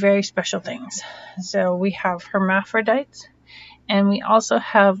do very special things. So we have hermaphrodites, and we also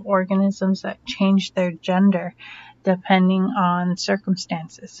have organisms that change their gender depending on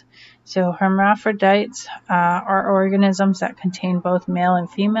circumstances. So hermaphrodites are organisms that contain both male and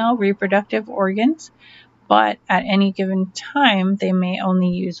female reproductive organs, but at any given time, they may only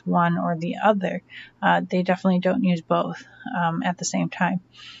use one or the other. They definitely don't use both at the same time.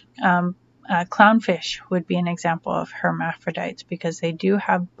 Clownfish would be an example of hermaphrodites because they do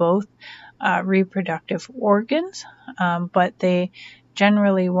have both reproductive organs, but they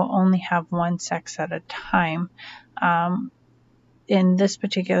generally will only have one sex at a time. In this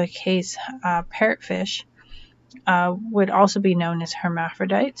particular case, parrotfish would also be known as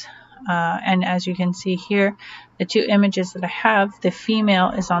hermaphrodites. And as you can see here, the two images that I have, the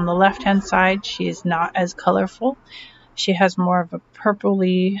female is on the left-hand side. She is not as colorful. She has more of a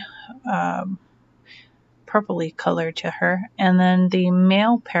purpley color to her. And then the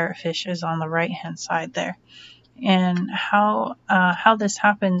male parrotfish is on the right-hand side there. And how this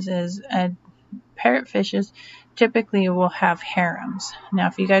happens is parrotfishes typically will have harems. Now,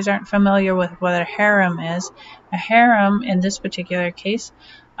 if you guys aren't familiar with what a harem is, a harem in this particular case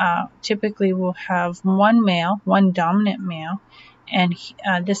typically will have one dominant male, and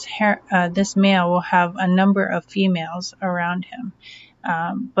this male will have a number of females around him.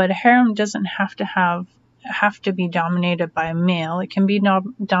 But a harem doesn't have to be dominated by a male. It can be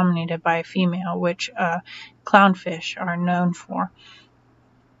dominated by a female, which clownfish are known for.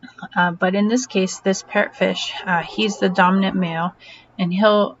 But in this case, this parrotfish, he's the dominant male, and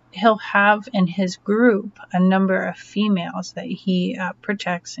he'll have in his group a number of females that he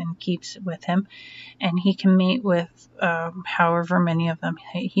protects and keeps with him, and he can mate with however many of them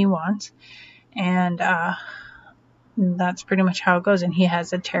he wants. And that's pretty much how it goes. And he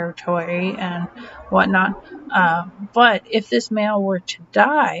has a territory and whatnot. But if this male were to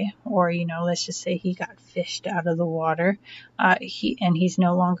die, or let's just say he got fished out of the water, he's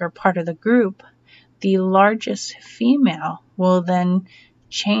no longer part of the group, the largest female will then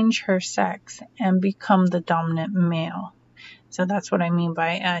change her sex and become the dominant male. So that's what I mean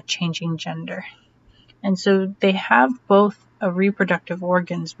by changing gender. And so they have both reproductive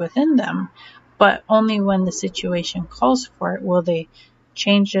organs within them, but only when the situation calls for it will they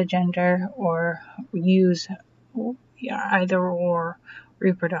change the gender or use either or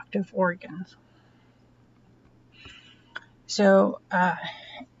reproductive organs. So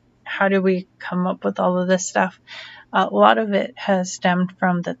how do we come up with all of this stuff? A lot of it has stemmed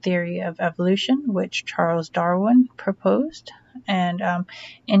from the theory of evolution, which Charles Darwin proposed. And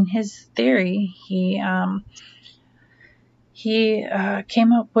in his theory, he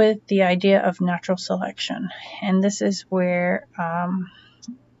came up with the idea of natural selection. And this is where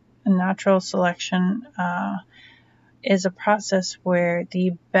natural selection is a process where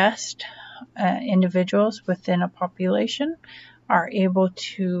the best individuals within a population are able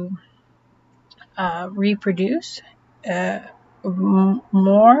to reproduce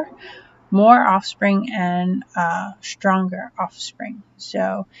more offspring and stronger offspring.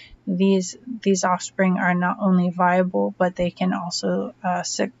 So these offspring are not only viable, but they can also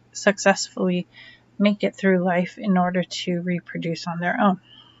successfully make it through life in order to reproduce on their own.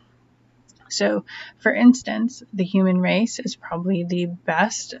 So, for instance, the human race is probably the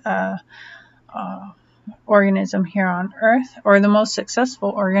best organism here on Earth, or the most successful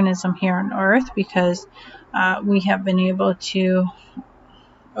organism here on Earth, because we have been able to,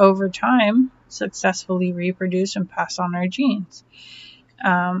 over time, successfully reproduce and pass on our genes.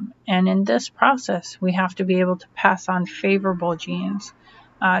 And in this process, we have to be able to pass on favorable genes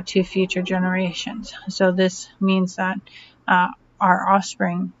to future generations. So this means that our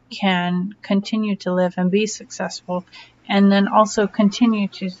offspring can continue to live and be successful, and then also continue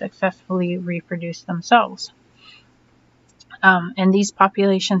to successfully reproduce themselves. And these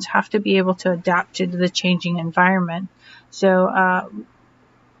populations have to be able to adapt to the changing environment. So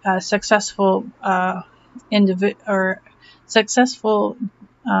a successful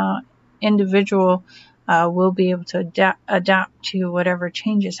individual will be able to adapt to whatever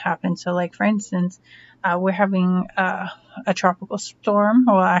changes happen. So, like for instance, we're having a tropical storm.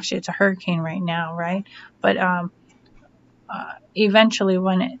 Well, actually, it's a hurricane right now, right? But eventually,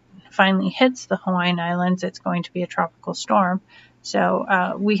 when it finally hits the Hawaiian Islands, it's going to be a tropical storm.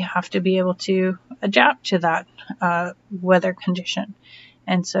 So we have to be able to adapt to that weather condition.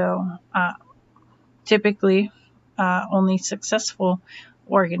 And so typically only successful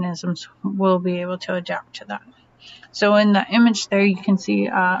organisms will be able to adapt to that. So in the image there, you can see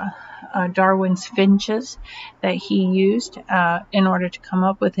Darwin's finches that he used in order to come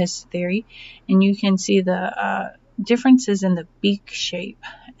up with his theory. And you can see the differences in the beak shape.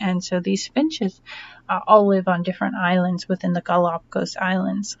 And so these finches all live on different islands within the Galapagos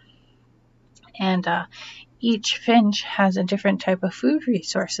Islands. And each finch has a different type of food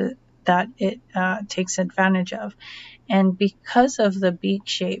resource that it takes advantage of. And because of the beak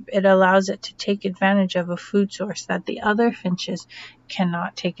shape, it allows it to take advantage of a food source that the other finches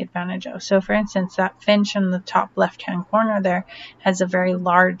cannot take advantage of. So for instance, that finch in the top left-hand corner there has a very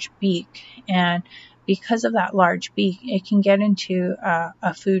large beak. And because of that large beak, it can get into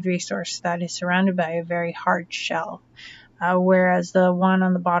a food resource that is surrounded by a very hard shell. Whereas the one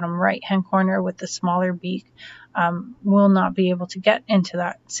on the bottom right-hand corner with the smaller beak will not be able to get into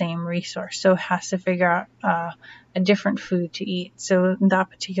that same resource. So it has to figure out a different food to eat. So in that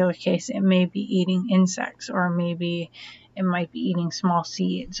particular case, it may be eating insects, or maybe it might be eating small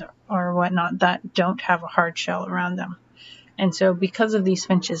seeds or whatnot that don't have a hard shell around them. And so because of these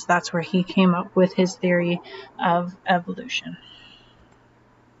finches, that's where he came up with his theory of evolution.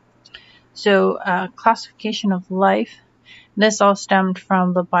 So classification of life. This all stemmed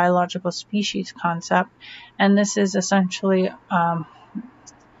from the biological species concept, and this is essentially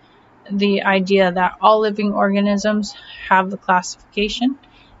the idea that all living organisms have the classification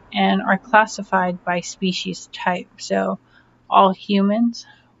and are classified by species type. So all humans,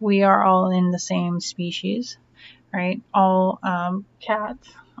 we are all in the same species, right? All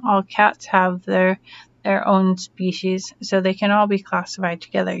cats have their own species, so they can all be classified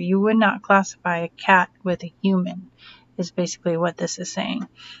together. You would not classify a cat with a human, is basically what this is saying.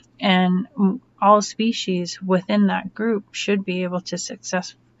 And all species within that group should be able to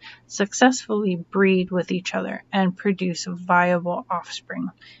successfully breed with each other and produce viable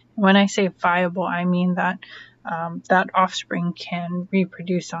offspring. When I say viable, I mean that that offspring can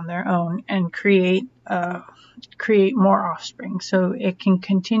reproduce on their own and create more offspring, so it can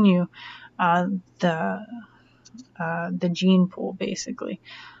continue the gene pool, basically.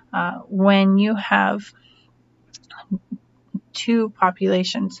 When you have two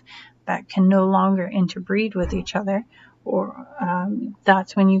populations that can no longer interbreed with each other, or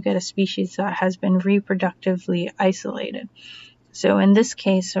that's when you get a species that has been reproductively isolated. So in this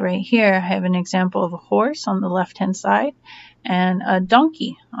case right here, I have an example of a horse on the left-hand side and a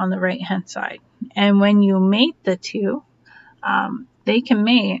donkey on the right-hand side. And when you mate the two, they can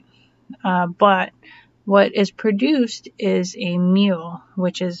mate, but what is produced is a mule,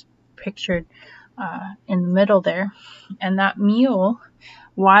 which is pictured in the middle there. And that mule,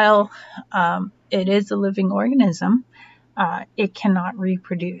 while it is a living organism, it cannot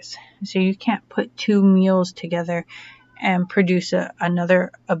reproduce. So you can't put two mules together and produce a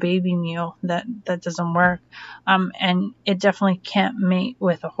baby mule. That doesn't work. And it definitely can't mate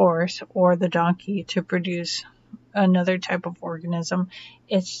with a horse or the donkey to produce another type of organism.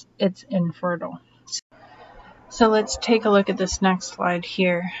 It's infertile. So let's take a look at this next slide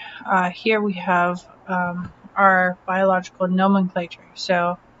here. Here we have our biological nomenclature.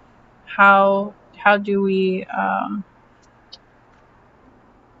 So how do we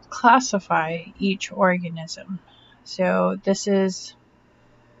classify each organism? So this is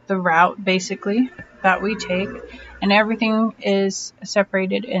the route, basically, that we take, and everything is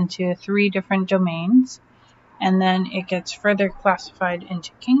separated into 3 different domains, and then it gets further classified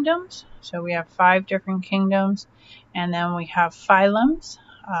into kingdoms. So we have 5 different kingdoms, and then we have phylums.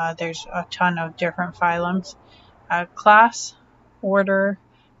 There's a ton of different phylums. Class, order,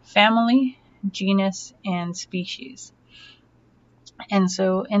 family, genus, and species. And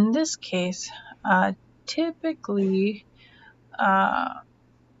so in this case, typically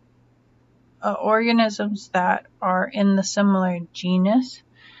organisms that are in the similar genus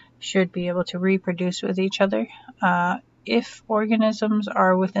should be able to reproduce with each other. If organisms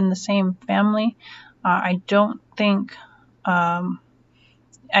are within the same family, I think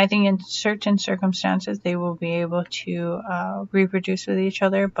in certain circumstances they will be able to reproduce with each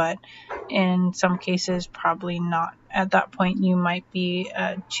other, but in some cases probably not. At that point you might be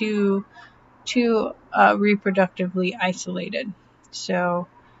too reproductively isolated. So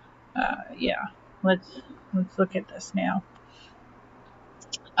yeah, let's look at this now.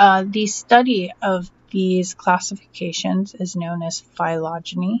 The study of these classifications is known as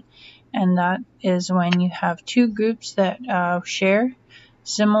phylogeny, and that is when you have 2 groups that share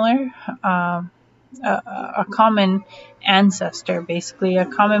similar a common ancestor, basically a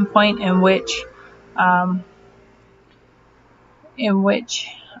common point in which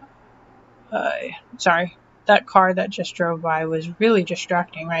sorry, that car that just drove by was really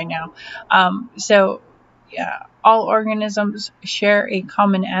distracting right now. So yeah, all organisms share a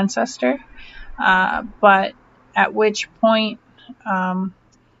common ancestor, but at which point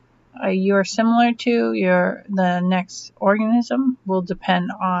you're similar to the next organism will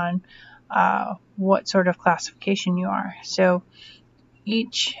depend on what sort of classification you are. So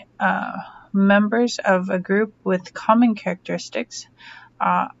each members of a group with common characteristics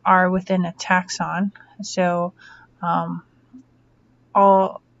are within a taxon. So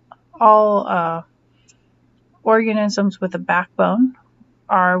all organisms with a backbone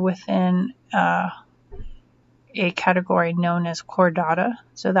are within a category known as chordata.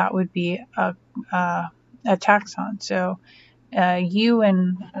 So that would be a taxon. So you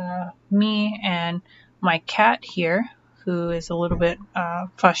and me and my cat here, who is a little bit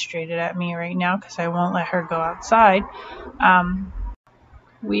frustrated at me right now because I won't let her go outside,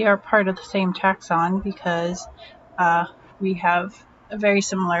 we are part of the same taxon because we have very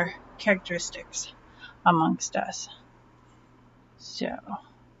similar characteristics amongst us. So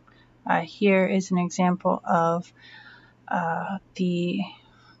here is an example of the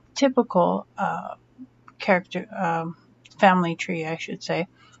typical family tree, I should say.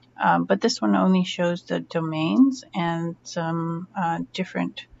 But this one only shows the domains and some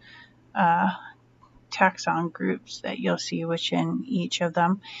different taxon groups that you'll see within each of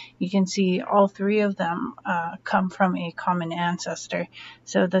them. You can see all 3 of them come from a common ancestor.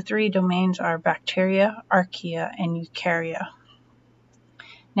 So the 3 domains are bacteria, archaea, and eukarya.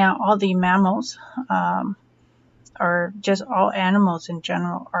 Now all the mammals, or just all animals in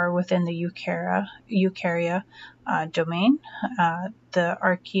general, are within the eukarya domain. The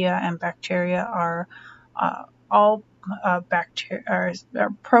archaea and bacteria are all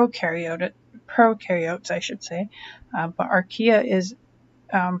prokaryotes, I should say. But archaea is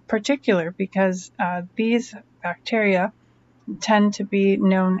particular because these bacteria tend to be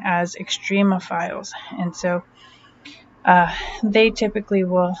known as extremophiles, and so They typically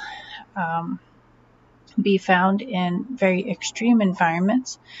will be found in very extreme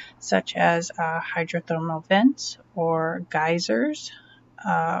environments, such as hydrothermal vents or geysers,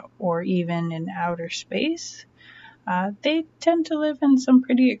 or even in outer space. They tend to live in some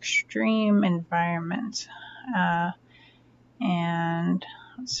pretty extreme environments. And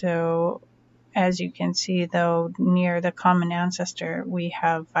so, as you can see, though, near the common ancestor, we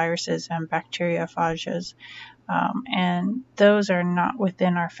have viruses and bacteriophages. And those are not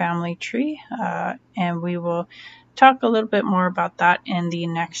within our family tree, and we will talk a little bit more about that in the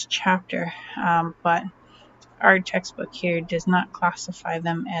next chapter, but our textbook here does not classify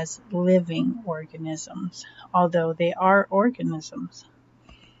them as living organisms, although they are organisms.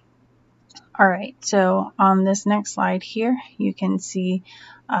 All right, so on this next slide here, you can see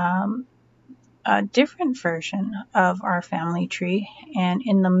a different version of our family tree, and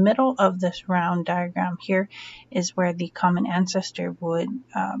in the middle of this round diagram here is where the common ancestor would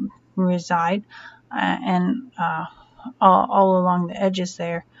reside, and all along the edges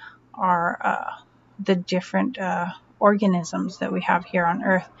there are the different organisms that we have here on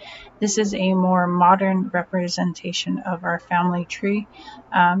Earth. This is a more modern representation of our family tree,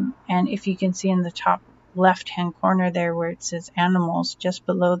 and if you can see in the top left hand corner there where it says animals, just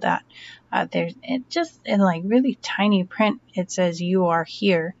below that there's it just in like really tiny print, it says you are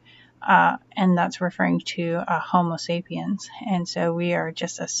here, and that's referring to Homo sapiens, and so we are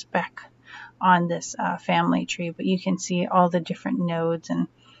just a speck on this family tree, but you can see all the different nodes, and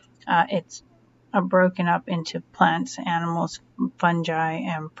it's broken up into plants, animals, fungi,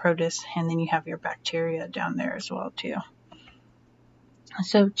 and protists, and then you have your bacteria down there as well too.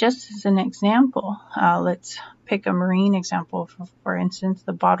 So just as an example, let's pick a marine example. For instance,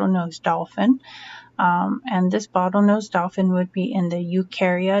 the bottlenose dolphin. And this bottlenose dolphin would be in the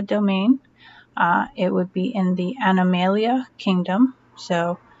Eukarya domain. It would be in the Animalia kingdom.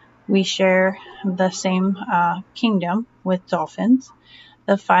 So we share the same kingdom with dolphins.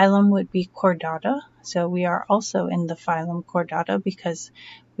 The phylum would be Chordata. So we are also in the phylum Chordata because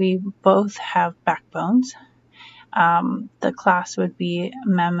we both have backbones. The class would be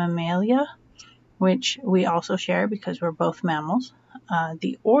Mammalia, which we also share because we're both mammals.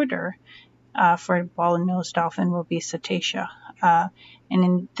 The order for bottlenose dolphin will be Cetacea.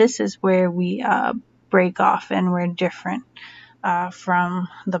 This is where we break off and we're different from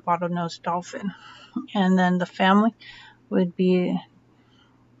the bottlenose dolphin. And then the family would be,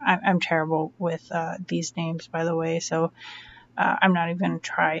 I'm terrible with these names, by the way, so I'm not even going to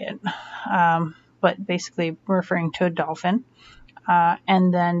try it. But basically referring to a dolphin,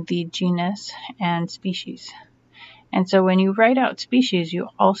 and then the genus and species. And so when you write out species, you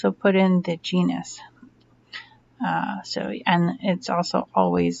also put in the genus. And it's also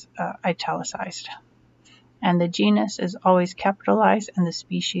always italicized. And the genus is always capitalized, and the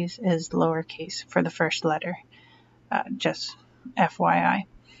species is lowercase for the first letter. Just FYI.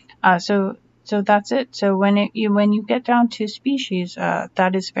 So that's it. So when you get down to species,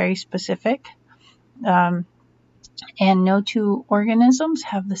 that is very specific. And no two organisms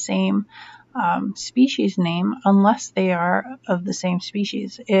have the same species name unless they are of the same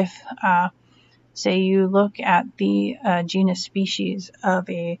species. If, say, you look at the genus species of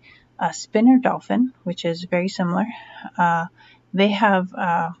a spinner dolphin, which is very similar, they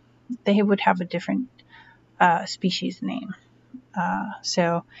would have a different species name.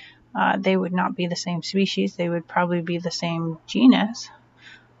 So they would not be the same species. They would probably be the same genus.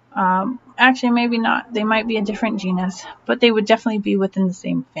 Actually, maybe not. They might be a different genus, but they would definitely be within the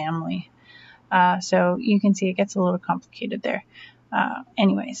same family. So you can see it gets a little complicated there.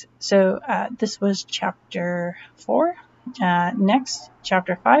 Anyways, so this was chapter 4. Next,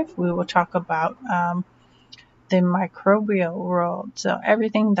 chapter 5, we will talk about the microbial world. So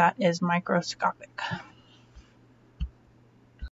everything that is microscopic.